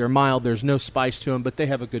light. They're mild. There's no spice to them, but they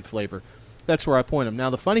have a good flavor. That's where I point them. Now,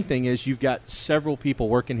 the funny thing is you've got several people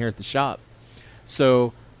working here at the shop.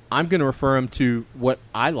 So I'm going to refer them to what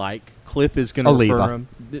I like. Cliff is going to refer him.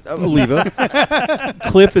 Oliva.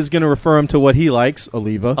 Cliff is going to refer him to what he likes.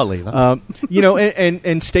 Oliva.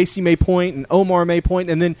 And Stacy may point, and Omar may point,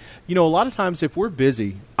 and then a lot of times if we're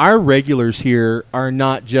busy, our regulars here are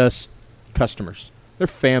not just customers; they're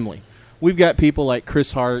family. We've got people like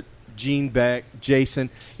Chris Hart, Gene Beck, Jason.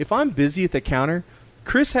 If I'm busy at the counter,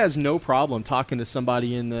 Chris has no problem talking to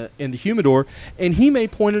somebody in the humidor, and he may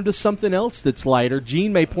point him to something else that's lighter.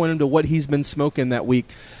 Gene may point him to what he's been smoking that week.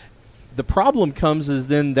 The problem comes is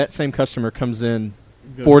then that same customer comes in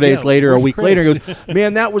 4 days later, a week later, and goes,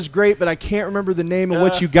 man, that was great, but I can't remember the name of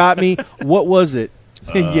what you got me. What was it?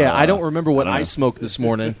 Yeah, I don't remember what I smoked this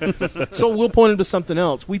morning. So we'll point him to something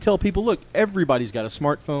else. We tell people, look, everybody's got a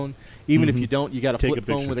smartphone. Even if you don't, you got a flip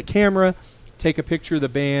phone with a camera. Take a picture of the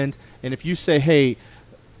band. And if you say, hey,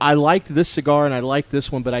 I liked this cigar and I like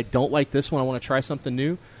this one, but I don't like this one, I want to try something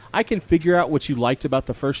new, I can figure out what you liked about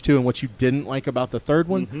the first two and what you didn't like about the third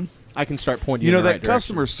one. I can start pointing you in the right direction.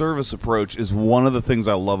 Customer service approach is one of the things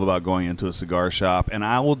I love about going into a cigar shop, and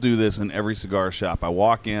I will do this in every cigar shop. I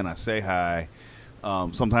walk in, I say hi.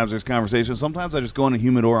 Sometimes there's conversation. Sometimes I just go in a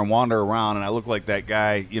humidor and wander around, and I look like that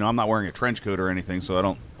guy. I'm not wearing a trench coat or anything, so I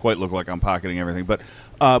don't quite look like I'm pocketing everything. But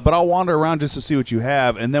I'll wander around just to see what you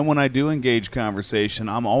have, and then when I do engage conversation,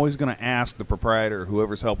 I'm always going to ask the proprietor,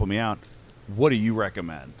 whoever's helping me out, what do you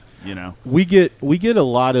recommend? We get a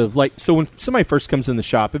lot of so when somebody first comes in the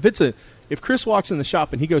shop, if Chris walks in the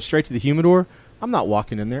shop and he goes straight to the humidor, I'm not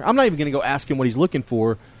walking in there. I'm not even going to go ask him what he's looking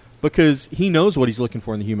for because he knows what he's looking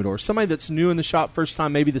for in the humidor. Somebody that's new in the shop, first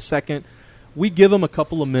time, maybe the second, we give them a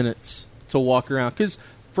couple of minutes to walk around because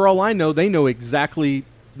for all I know, they know exactly.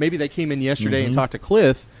 Maybe they came in yesterday and talked to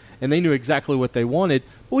Cliff and they knew exactly what they wanted,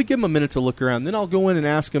 but we give them a minute to look around. Then I'll go in and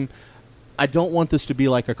ask them. I don't want this to be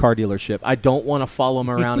like a car dealership. I don't want to follow them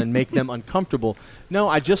around and make them uncomfortable. No,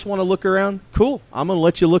 I just want to look around. Cool. I'm going to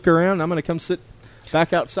let you look around. I'm going to come sit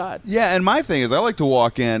back outside. Yeah, and my thing is I like to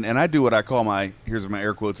walk in, and I do what I call here's my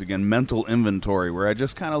air quotes again, mental inventory, where I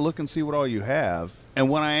just kind of look and see what all you have. And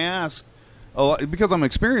when I ask, because I'm an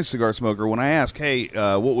experienced cigar smoker, when I ask, hey,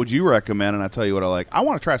 what would you recommend, and I tell you what I like, I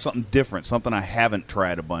want to try something different, something I haven't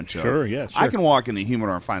tried a bunch of. Sure, yeah, sure. I can walk in the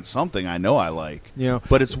humidor and find something I know I like,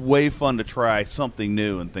 but it's way fun to try something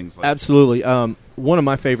new and things like that. Absolutely. One of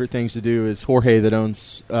my favorite things to do is Jorge that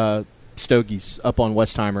owns Stogies up on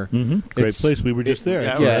Westheimer. Great It's- place. We were just there.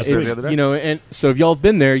 yeah, It's we were Yeah, just there it's, the other day. you know, and so if y'all have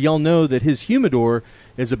been there, y'all know that his humidor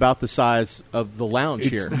is about the size of the lounge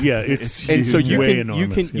here. It's And so you way can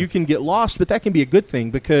enormous, you can get lost, but that can be a good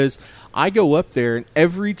thing because I go up there and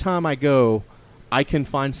every time I go, I can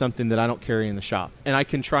find something that I don't carry in the shop, and I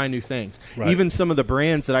can try new things. Right. Even some of the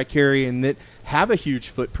brands that I carry and that have a huge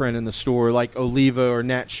footprint in the store, like Oliva or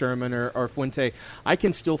Nat Sherman or Fuente, I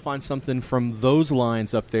can still find something from those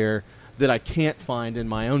lines up there that I can't find in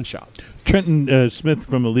my own shop. Trenton Smith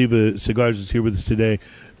from Oliva Cigars is here with us today.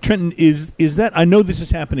 Trenton, is that, I know this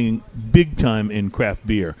is happening big time in craft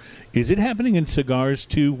beer. Is it happening in cigars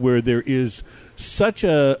too, where there is such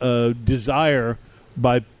a desire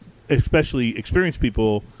by especially experienced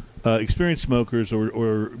people, experienced smokers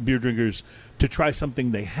or beer drinkers, to try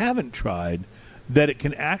something they haven't tried, that it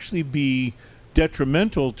can actually be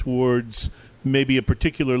detrimental towards maybe a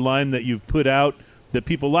particular line that you've put out that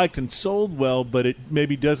people liked and sold well, but it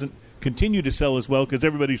maybe doesn't continue to sell as well because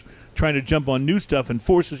everybody's trying to jump on new stuff and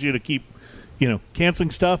forces you to keep,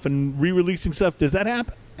 canceling stuff and re-releasing stuff. Does that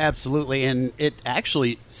happen? Absolutely, and it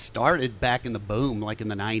actually started back in the boom, like in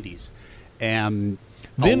the 90s. And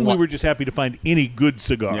Then we were just happy to find any good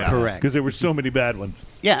cigar. Yeah. Correct. Because there were so many bad ones.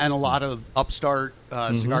 Yeah, and a lot of upstart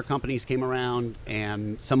cigar companies came around,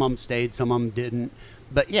 and some of them stayed, some of them didn't.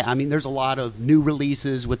 But yeah, I mean, there's a lot of new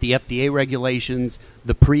releases with the FDA regulations,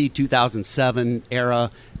 the pre-2007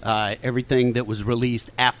 era, everything that was released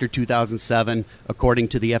after 2007, according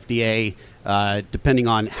to the FDA, depending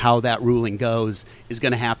on how that ruling goes, is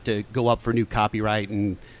going to have to go up for new copyright,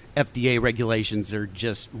 and FDA regulations are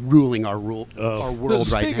just ruling our world right now.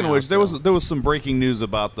 Speaking of which, there was some breaking news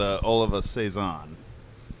about the Oliva Saison.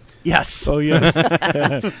 Yes. Oh, yes.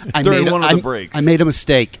 During one of the breaks. I made a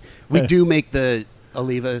mistake. We do make the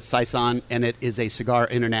Oliva Saison, and it is a Cigar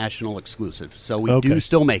International exclusive. So we do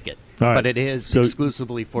still make it, All right. but it is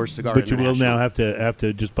exclusively for Cigar But you International. will now have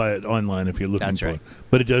to just buy it online if you're looking That's for right. it.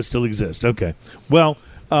 But it does still exist. Okay. Well,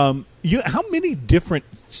 how many different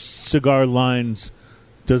cigar lines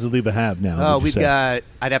does Oliva have now? would you We've say? got,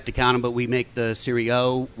 I'd have to count them, but we make the Serie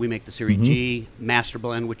O, we make the Serie G, Master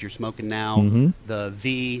Blend, which you're smoking now, the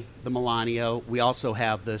V, the Milanio. We also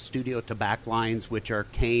have the Studio Tobacco lines, which are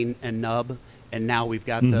Cane and Nub. And now we've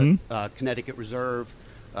got the Connecticut Reserve,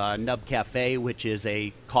 Nub Cafe, which is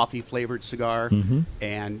a coffee-flavored cigar.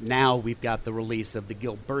 And now we've got the release of the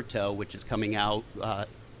Gilberto, which is coming out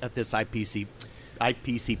at this IPCPR.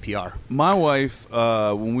 My wife,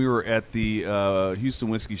 when we were at the Houston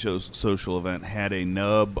Whiskey Show's social event, had a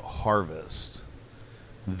Nub Harvest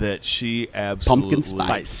that she absolutely Pumpkin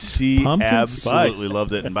spice. She Pumpkin absolutely spice.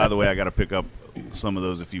 loved it. And by the way, I got to pick up some of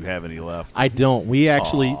those if you have any left. I don't. We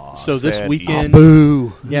actually this sad weekend.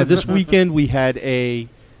 Boo! Yeah, this weekend we had a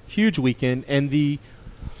huge weekend, and the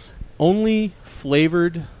only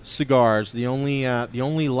flavored cigars, the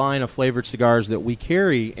only line of flavored cigars that we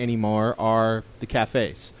carry anymore are the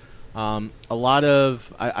cafes. A lot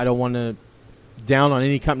of I don't want to down on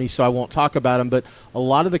any company, so I won't talk about them. But a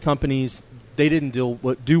lot of the companies, they didn't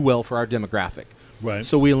do well for our demographic. Right.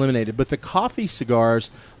 So we eliminated. But the coffee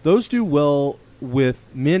cigars, those do well with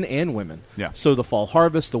men and women. Yeah. So the Fall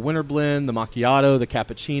Harvest, the Winter Blend, the Macchiato, the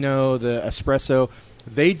Cappuccino, the Espresso,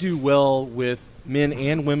 they do well with men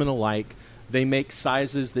and women alike. They make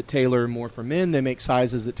sizes that tailor more for men. They make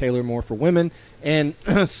sizes that tailor more for women, and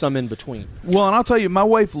some in between. Well, and I'll tell you, my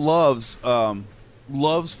wife loves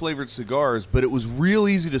flavored cigars, but it was real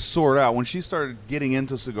easy to sort out when she started getting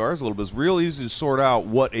into cigars a little bit. It was real easy to sort out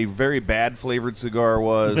what a very bad flavored cigar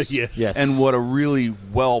was, Yes. and what a really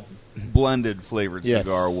well blended flavored Yes.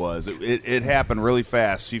 cigar was. It happened really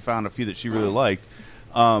fast. She found a few that she really liked,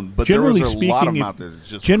 but Generally there was a speaking, lot of them if- out there that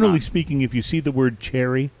just Generally were not. speaking, if you see the word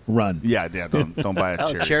cherry, run. Yeah, don't buy a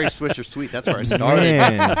Oh, cherry. cherry Swisher Sweet. That's where I started.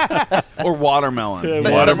 Man. Or watermelon. Yeah,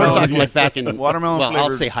 But watermelon, we're talking like back in Watermelon well, I'll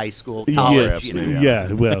flavored- say high school, Yeah, college. You know.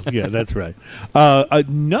 absolutely. yeah, that's right. A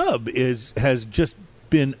Nub has just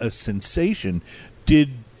been a sensation.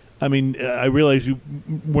 I realize you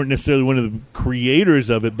weren't necessarily one of the creators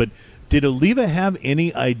of it, but did Oliva have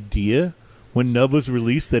any idea when Nub was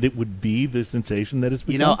released that it would be the sensation that it's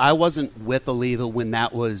become? You know, I wasn't with Oliva when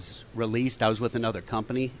that was released. I was with another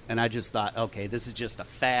company, and I just thought, okay, this is just a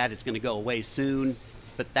fad. It's going to go away soon.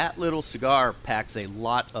 But that little cigar packs a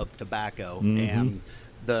lot of tobacco, and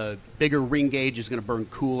the bigger ring gauge is going to burn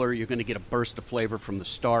cooler. You're going to get a burst of flavor from the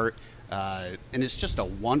start. And it's just a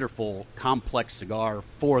wonderful, complex cigar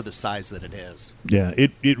for the size that it is. Yeah,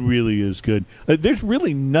 it really is good. There's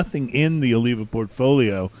really nothing in the Oliva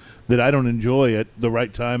portfolio that I don't enjoy at the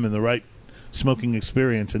right time and the right smoking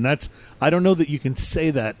experience. And I don't know that you can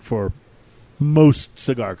say that for most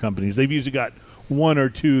cigar companies. They've usually got one or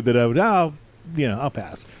two that I'll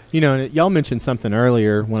pass. And y'all mentioned something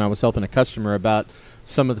earlier when I was helping a customer about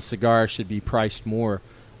some of the cigars should be priced more,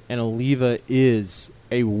 and Oliva is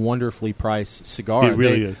a wonderfully priced cigar. It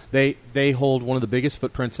really is. They hold one of the biggest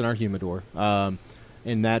footprints in our humidor, and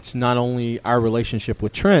that's not only our relationship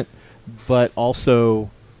with Trent, but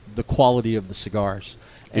also the quality of the cigars.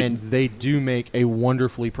 And they do make a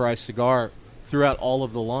wonderfully priced cigar throughout all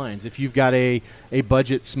of the lines. If you've got a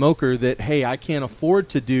budget smoker that, hey, I can't afford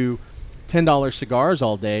to do $10 cigars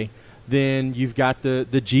all day, then you've got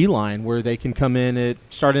the G line where they can come in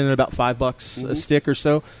starting at about $5 a stick or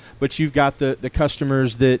so. But you've got the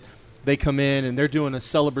customers that they come in and they're doing a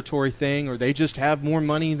celebratory thing, or they just have more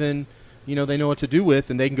money than they know what to do with,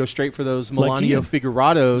 and they can go straight for those Melanio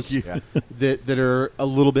Figurados that are a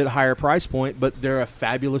little bit higher price point, but they're a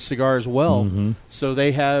fabulous cigar as well. Mm-hmm. So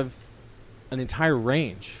they have an entire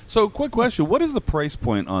range. So, quick question: what is the price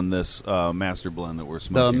point on this Master Blend that we're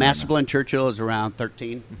smoking? The Master Blend Churchill is around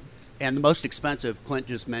 $13, and the most expensive, Clint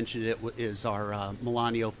just mentioned it, is our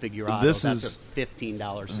Melanio Figurado. That's a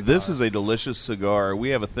 $15 cigar. This is a delicious cigar. We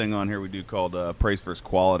have a thing on here we do called Price versus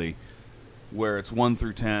Quality, where it's 1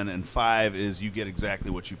 through 10, and 5 is you get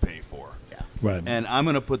exactly what you pay for. Yeah. Right. And I'm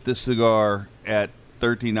going to put this cigar at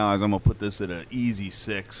 $13. I'm going to put this at an easy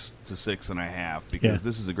 6 to 6.5 because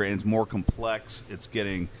this is a great. It's more complex. It's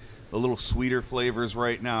getting a little sweeter flavors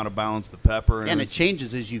right now to balance the pepper, and it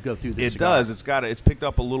changes as you go through the cigar. It does. It's picked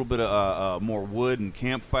up a little bit of more wood and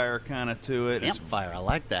campfire kind of to it. Campfire, I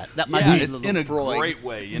like that. That might be a little in a Freud. great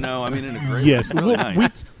way. In a great Yes. way. It's really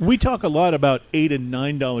nice. We talk a lot about $8 and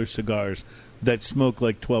 $9 cigars that smoke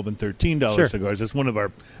like $12 and $13 cigars. That's one of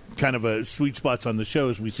our kind of sweet spots on the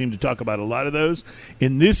shows. We seem to talk about a lot of those.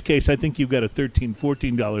 In this case, I think you've got a $13,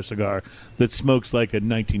 $14 cigar that smokes like a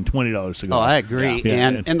 $19, $20 cigar. Oh, I agree.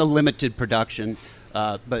 Yeah. And the limited production.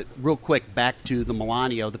 But real quick, back to the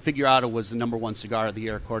Melanio. The Figurado was the #1 cigar of the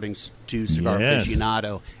year according to Cigar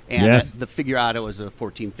Aficionado. And the Figurado is a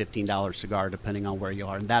 $14, $15 cigar depending on where you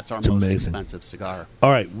are. And that's our most expensive cigar.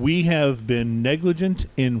 All right. We have been negligent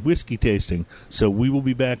in whiskey tasting. So we will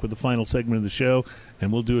be back with the final segment of the show,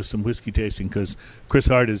 and we'll do some whiskey tasting because Chris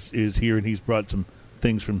Hart is here, and he's brought some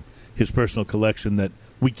things from his personal collection that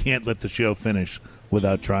we can't let the show finish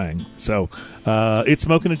without trying. So it's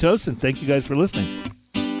Smoking and Toast, and thank you guys for listening.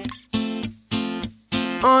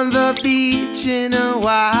 On the beach in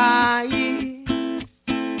Hawaii,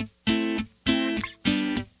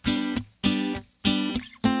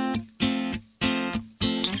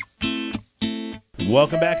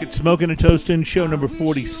 welcome back at Smoking and Toastin', show number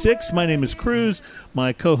 46. My name is Cruz.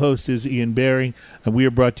 My co-host is Ian Barry, and we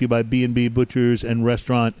are brought to you by B&B Butchers and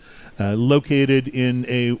Restaurant, located in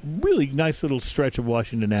a really nice little stretch of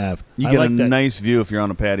Washington Ave. You get a nice view if you're on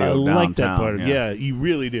a patio downtown. I like that part. Yeah, you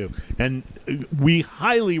really do. And we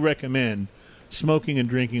highly recommend smoking and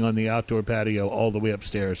drinking on the outdoor patio all the way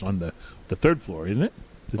upstairs on the third floor, isn't it?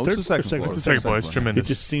 It's the second floor. It's the second floor. It's tremendous. It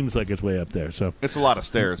just seems like it's way up there. So it's a lot of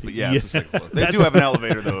stairs, but it's the second floor. They do have an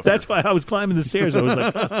elevator, though. That's why I was climbing the stairs. I was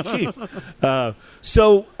like, oh,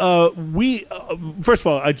 jeez. We first of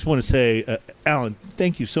all, I just want to say, Alan,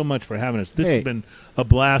 thank you so much for having us. This has been a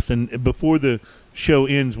blast, and before the show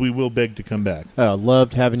ends, we will beg to come back.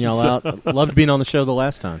 Loved having y'all out. Loved being on the show the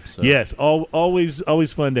last time. So. Yes,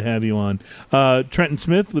 always fun to have you on. Trenton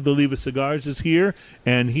Smith with Oliva Cigars is here,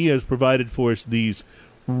 and he has provided for us these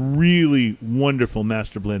really wonderful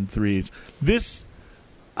Master Blend 3s. This,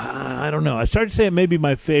 I don't know. I started to say it may be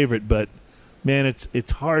my favorite, but man,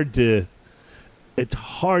 it's hard to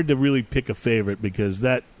really pick a favorite because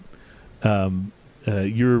that I'm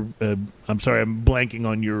sorry, I'm blanking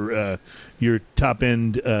on your top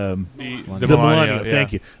end. The Melanio.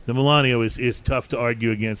 Thank you. The Melanio is tough to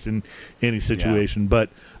argue against in any situation,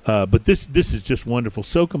 but this is just wonderful,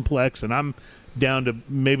 so complex, and I'm down to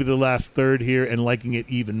maybe the last third here and liking it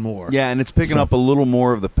even more. Yeah, and it's picking up a little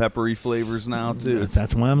more of the peppery flavors now too.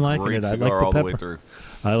 That's why I'm liking it. I like the all pepper. The way through.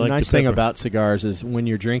 I like the nice thing about cigars is when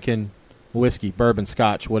you're drinking whiskey, bourbon,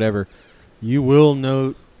 scotch, whatever, you will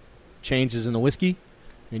note changes in the whiskey,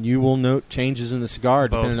 and you will note changes in the cigar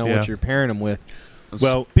depending on what you're pairing them with.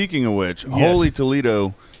 Well, speaking of which, Holy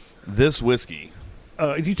Toledo, this whiskey.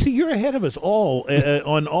 You see, you're ahead of us all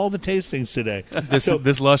on all the tastings today.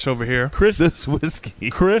 This lush over here. This whiskey.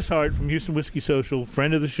 Chris Hart from Houston Whiskey Social,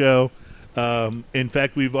 friend of the show. In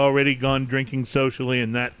fact, we've already gone drinking socially,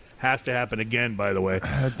 and that has to happen again, by the way.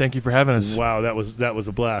 Thank you for having us. Wow, that was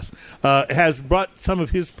a blast. Has brought some of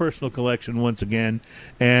his personal collection once again,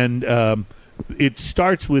 and it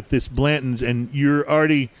starts with this Blanton's, and you've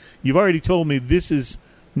already told me this is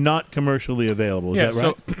not commercially available. Is that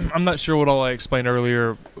right? So I'm not sure what all I explained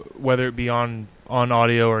earlier, whether it be on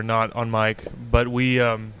audio or not on mic, but we,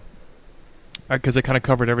 because I kind of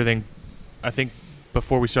covered everything, I think,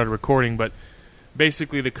 before we started recording, but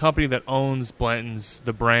basically the company that owns Blanton's,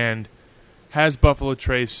 the brand, has Buffalo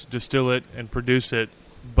Trace distill it and produce it,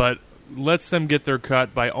 but lets them get their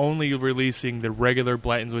cut by only releasing the regular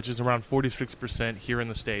Blanton's, which is around 46% here in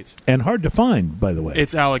the States. And hard to find, by the way.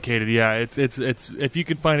 It's allocated, yeah. It's if you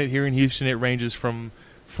can find it here in Houston, it ranges from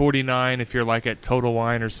 49 if you're like at Total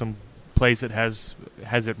Wine or some place that has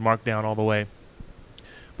it marked down all the way.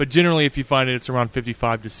 But generally, if you find it, it's around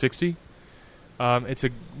 55 to 60. It's a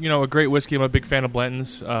great whiskey. I'm a big fan of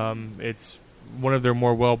Blanton's. It's one of their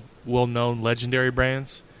more well-known legendary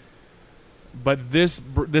brands. But this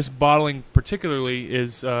bottling particularly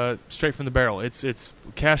is straight from the barrel. It's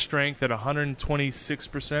cask strength at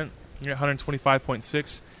 126%,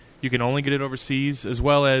 125.6. You can only get it overseas, as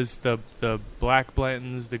well as the black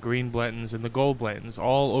Blantons, the green Blantons, and the gold Blantons,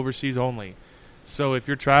 all overseas only. So if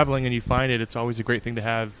you're traveling and you find it, it's always a great thing to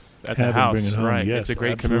have at the house. Bring it home. Right? Yes, it's a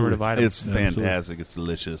great absolutely. commemorative item. It's fantastic. It's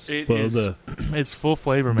delicious. It's full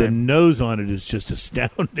flavor, The man. nose on it is just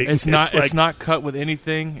astounding. It's not cut with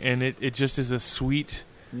anything, and it just is a sweet,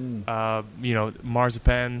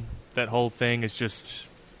 marzipan. That whole thing is just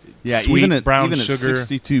sweet even at brown even sugar. at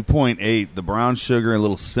 62.8, the brown sugar and a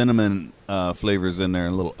little cinnamon flavors in there,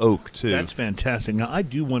 and a little oak too. That's fantastic. Now, I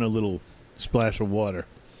do want a little splash of water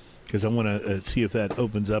because I want to see if that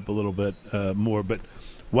opens up a little bit more. But,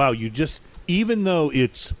 wow, even though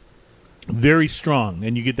it's very strong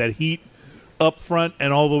and you get that heat up front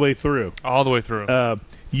and all the way through. All the way through.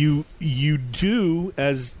 You do,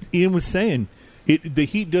 as Ian was saying, the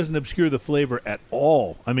heat doesn't obscure the flavor at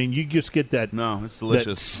all. I mean, you just get that. No, it's delicious.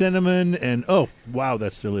 That cinnamon and wow,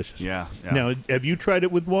 that's delicious. Yeah. Now, have you tried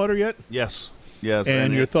it with water yet? Yes,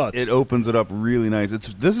 And your thoughts? It opens it up really nice.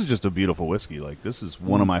 This is just a beautiful whiskey. Like, this is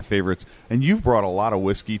one of my favorites. And you've brought a lot of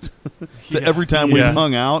whiskey to every time we've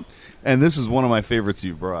hung out, and this is one of my favorites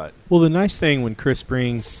you've brought. Well, the nice thing when Chris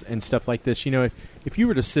brings and stuff like this, if you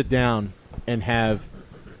were to sit down and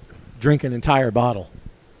drink an entire bottle,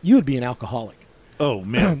 you would be an alcoholic. Oh,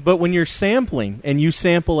 man. But when you're sampling and you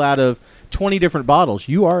sample out of 20 different bottles,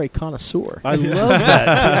 you are a connoisseur. I love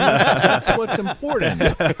that. That's what's important.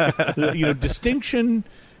 Distinction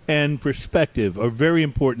and perspective are very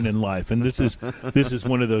important in life, and this is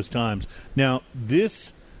one of those times. Now,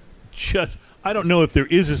 I don't know if there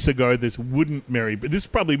is a cigar this wouldn't marry, but this is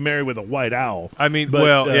probably marry with a White Owl. I mean,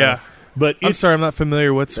 but, yeah. But I'm sorry, I'm not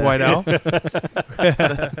familiar with White Owl.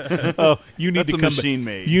 You need That's to a come machine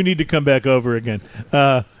made. You need to come back over again.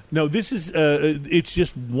 No, this is it's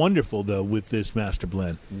just wonderful though with this master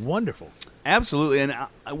blend. Wonderful. Absolutely. And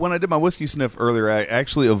when I did my whiskey sniff earlier, I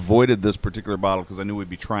actually avoided this particular bottle because I knew we'd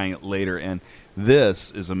be trying it later. And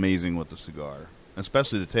this is amazing with the cigar,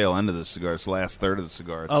 especially the tail end of the cigar. It's the last third of the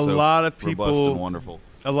cigar. It's A so lot of robust people- and wonderful.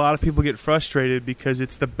 A lot of people get frustrated because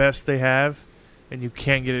it's the best they have, and you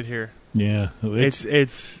can't get it here. Yeah,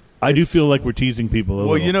 I do feel like we're teasing people a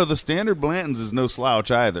little. The standard Blanton's is no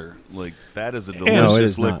slouch either. Like, that is a No, it delicious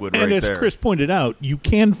is not. liquid and right as there. Chris pointed out, you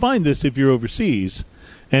can find this if you're overseas,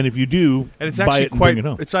 and if you do, and it's buy actually it and bring it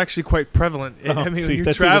home. it's actually quite prevalent. Oh, I mean, see, when you're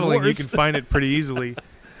that's even traveling, you worse. can find it pretty easily.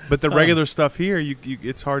 But the regular stuff here,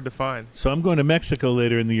 it's hard to find. So I'm going to Mexico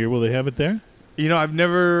later in the year. Will they have it there? I've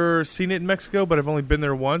never seen it in Mexico, but I've only been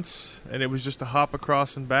there once, and it was just a hop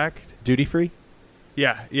across and back. Duty free?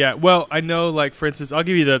 Yeah. Well, I know, like, for instance, I'll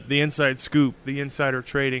give you the inside scoop, the insider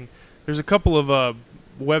trading. There's a couple of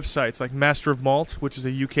websites, like Master of Malt, which is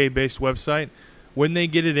a UK-based website. When they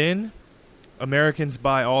get it in, Americans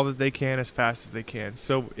buy all that they can as fast as they can.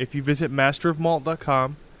 So if you visit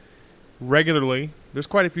masterofmalt.com regularly, there's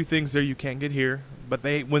quite a few things there you can't get here. But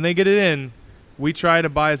when they get it in, we try to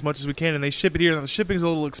buy as much as we can, and they ship it here. Now, the shipping's a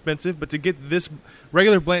little expensive, but to get this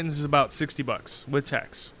regular Blanton's is about $60 with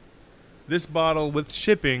tax. This bottle with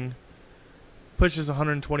shipping pushes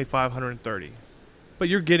 125, 130. But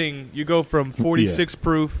you go from 46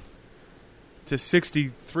 proof to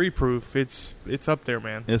 63 proof. It's up there,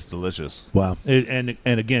 man. It's delicious. Wow. And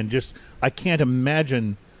again, I can't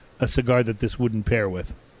imagine a cigar that this wouldn't pair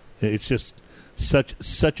with. It's just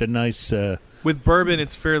such a nice. With bourbon,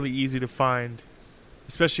 it's fairly easy to find,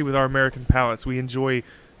 especially with our American palates. We enjoy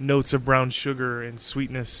notes of brown sugar and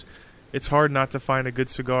sweetness. It's hard not to find a good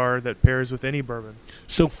cigar that pairs with any bourbon.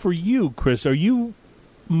 So for you, Chris, are you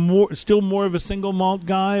still more of a single malt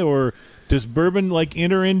guy, or does bourbon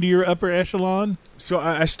enter into your upper echelon? So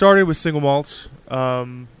I started with single malts.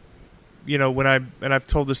 When I've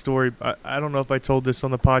told this story, I don't know if I told this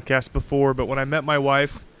on the podcast before, but when I met my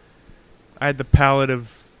wife, I had the palate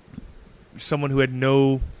of someone who had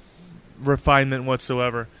no refinement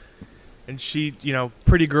whatsoever. And she,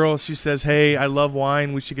 pretty girl, she says, "Hey, I love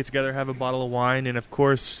wine. We should get together, have a bottle of wine." And, of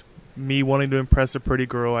course, me wanting to impress a pretty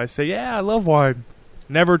girl, I say, "Yeah, I love wine."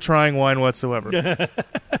 Never trying wine whatsoever.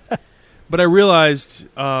 But I realized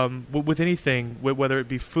with anything, whether it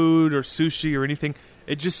be food or sushi or anything,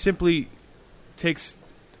 it just simply takes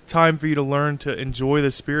time for you to learn to enjoy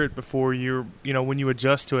the spirit before when you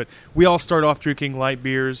adjust to it. We all start off drinking light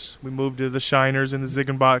beers. We move to the Shiners and the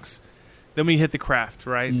Ziegenbachs. Then we hit the craft,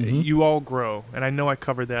 right? Mm-hmm. You all grow. And I know I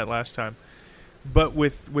covered that last time. But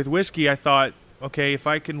with whiskey, I thought, okay, if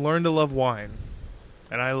I can learn to love wine,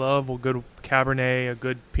 and I love a good Cabernet, a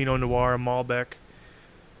good Pinot Noir, a Malbec,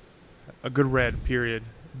 a good red, period.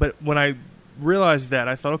 But when I realized that,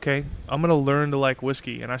 I thought, okay, I'm going to learn to like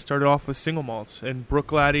whiskey. And I started off with single malts. And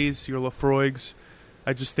Bruichladdich, your Laphroaigs,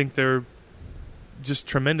 I just think they're just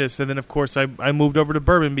tremendous. And then, of course, I moved over to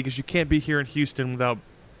bourbon because you can't be here in Houston without...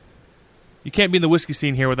 You can't be in the whiskey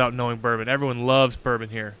scene here without knowing bourbon. Everyone loves bourbon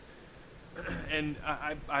here. And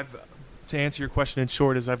I've to answer your question in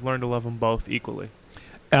short, is I've learned to love them both equally.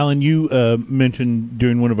 Alan, you mentioned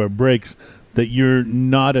during one of our breaks that you're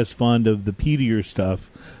not as fond of the peatier stuff,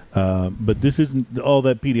 but this isn't all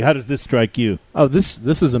that peaty. How does this strike you? Oh, this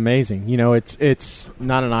is amazing. It's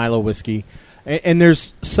not an Islay whiskey, and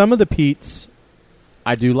there's some of the peats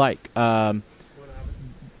I do like. Bunnahabhain.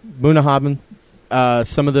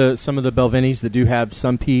 Some of the Belvinis that do have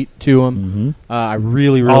some peat to them, Mm-hmm. I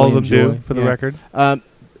really All of them enjoy. do, for the record.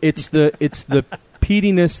 It's the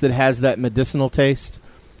peatiness that has that medicinal taste,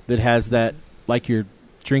 that has that like you're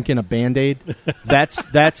drinking a Band-Aid.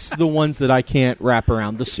 That's the ones that I can't wrap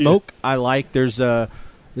around. The smoke I like. Is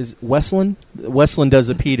Westland? Westland does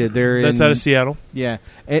a peated. That's out of Seattle. Yeah,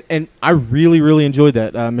 and I really enjoyed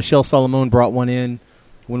that. Michelle Solomon brought one in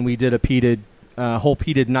when we did a peated. Whole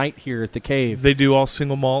peated night here at the Cave. They do all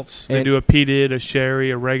single malts. They do a peated, a sherry,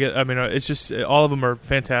 a regular. I mean, it's just all of them are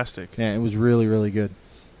fantastic. Yeah, it was really good.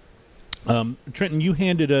 Trenton, you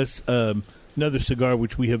handed us another cigar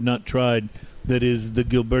which we have not tried. That is the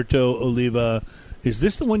Gilberto Oliva. Is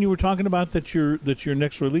this the one you were talking about? That's your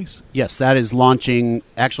next release? Yes, that is launching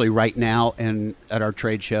actually right now and at our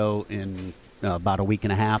trade show in about a week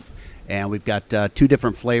and a half. And we've got two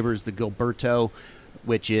different flavors: the Gilberto,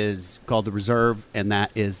 which is called the Reserve, and that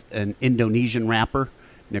is an Indonesian wrapper,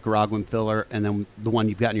 Nicaraguan filler, and then the one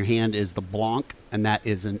you've got in your hand is the Blanc, and that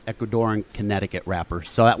is an Ecuadorian Connecticut wrapper.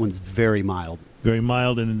 So that one's very mild. Very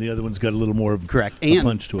mild, and then the other one's got a little more of correct a and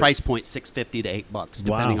punch to it. Price point $6.50 to $8,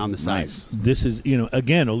 depending on the size. This is,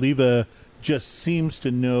 again, Oliva just seems to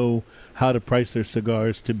know how to price their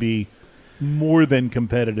cigars to be more than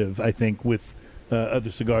competitive, I think, with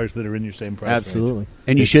other cigars that are in your same price Absolutely. range.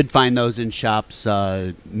 And you should find those in shops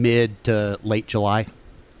mid to late July.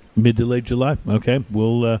 Mid to late July. Okay.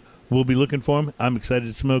 We'll be looking for them. I'm excited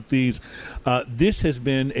to smoke these. This has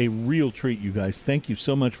been a real treat, you guys. Thank you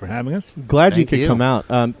so much for having us. Glad you Thank could you. come out.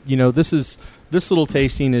 This little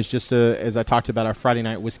tasting is just as I talked about our Friday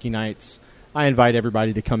night whiskey nights. I invite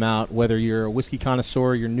everybody to come out, whether you're a whiskey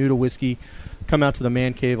connoisseur, you're new to whiskey. Come out to the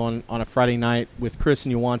Man Cave on a Friday night with Chris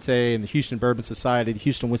and Yuante and the Houston Bourbon Society, the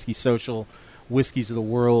Houston Whiskey Social, Whiskeys of the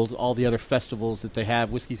World, all the other festivals that they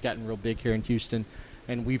have. Whiskey's gotten real big here in Houston,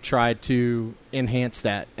 and we've tried to enhance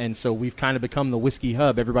that. And so we've kind of become the whiskey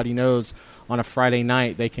hub. Everybody knows on a Friday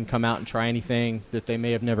night they can come out and try anything that they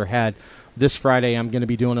may have never had. This Friday I'm going to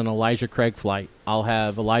be doing an Elijah Craig flight. I'll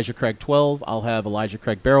have Elijah Craig 12, I'll have Elijah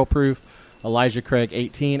Craig Barrel Proof, Elijah Craig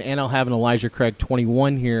 18, and I'll have an Elijah Craig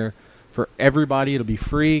 21 here for everybody. It'll be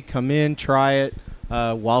free. Come in, try it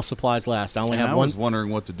while supplies last. I was wondering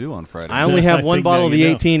what to do on Friday. I only have I one think bottle now of the you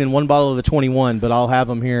know. 18 and one bottle of the 21, but I'll have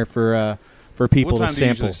them here for people What time to do you sample.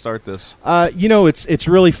 usually start this? It's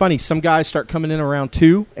really funny. Some guys start coming in around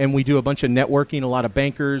 2, and we do a bunch of networking. A lot of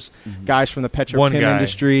bankers, guys from the One petrochem guy.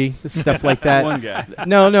 industry, stuff like that. One guy.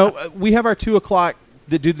 No, we have our 2 o'clock.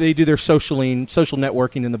 They do their social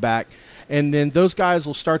networking in the back, and then those guys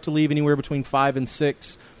will start to leave anywhere between 5 and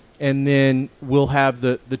 6, and then we'll have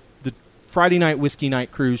the Friday night whiskey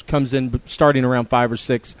night cruise comes in starting around 5 or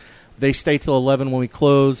 6. They stay till 11 when we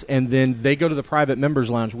close, and then they go to the private members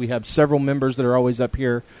lounge. We have several members that are always up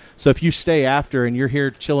here. So if you stay after and you're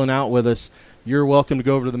here chilling out with us, you're welcome to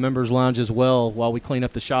go over to the members lounge as well while we clean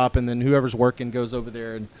up the shop, and then whoever's working goes over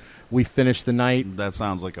there and we finish the night. That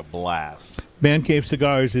sounds like a blast. Man Cave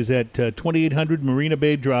Cigars is at 2800 Marina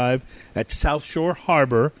Bay Drive at South Shore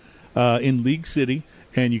Harbor in League City.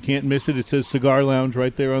 and you can't miss it. It says Cigar Lounge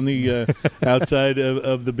right there on the outside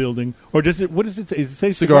of the building. Or does it? What does it say? Does it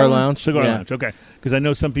say Cigar Lounge? Cigar Yeah. Lounge. Okay, because I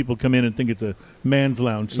know some people come in and think it's a man's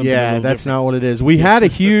lounge. Something a Yeah, little that's different. not what it is. We had a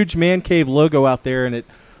huge Man Cave logo out there, and it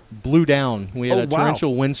blew down. We had Oh, a wow.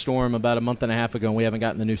 torrential windstorm about a month and a half ago, and we haven't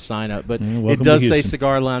gotten the new sign up. But Yeah, it welcome does to say Houston.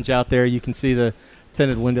 Cigar Lounge out there. You can see the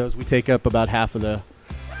tinted windows. We take up about half of the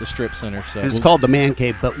strip center. So It's called the Man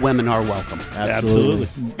Cave, but women are welcome absolutely.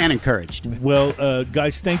 and encouraged. Well,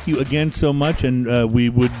 guys, thank you again so much, and we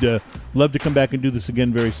would love to come back and do this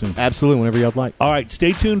again very soon. Absolutely, whenever you'd like. All right,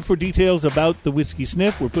 stay tuned for details about the Whiskey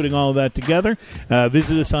Sniff. We're putting all of that together.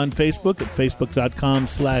 Visit us on Facebook at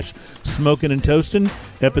facebook.com/smokin' and toastin'.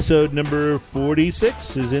 Episode number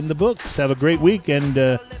 46 is in the books. Have a great week, and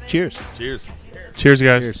cheers. Cheers. Cheers,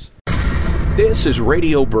 guys. Cheers. This is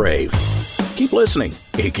Radio Brave. Keep listening.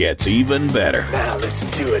 It gets even better. Now let's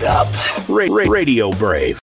do it up. Radio Brave.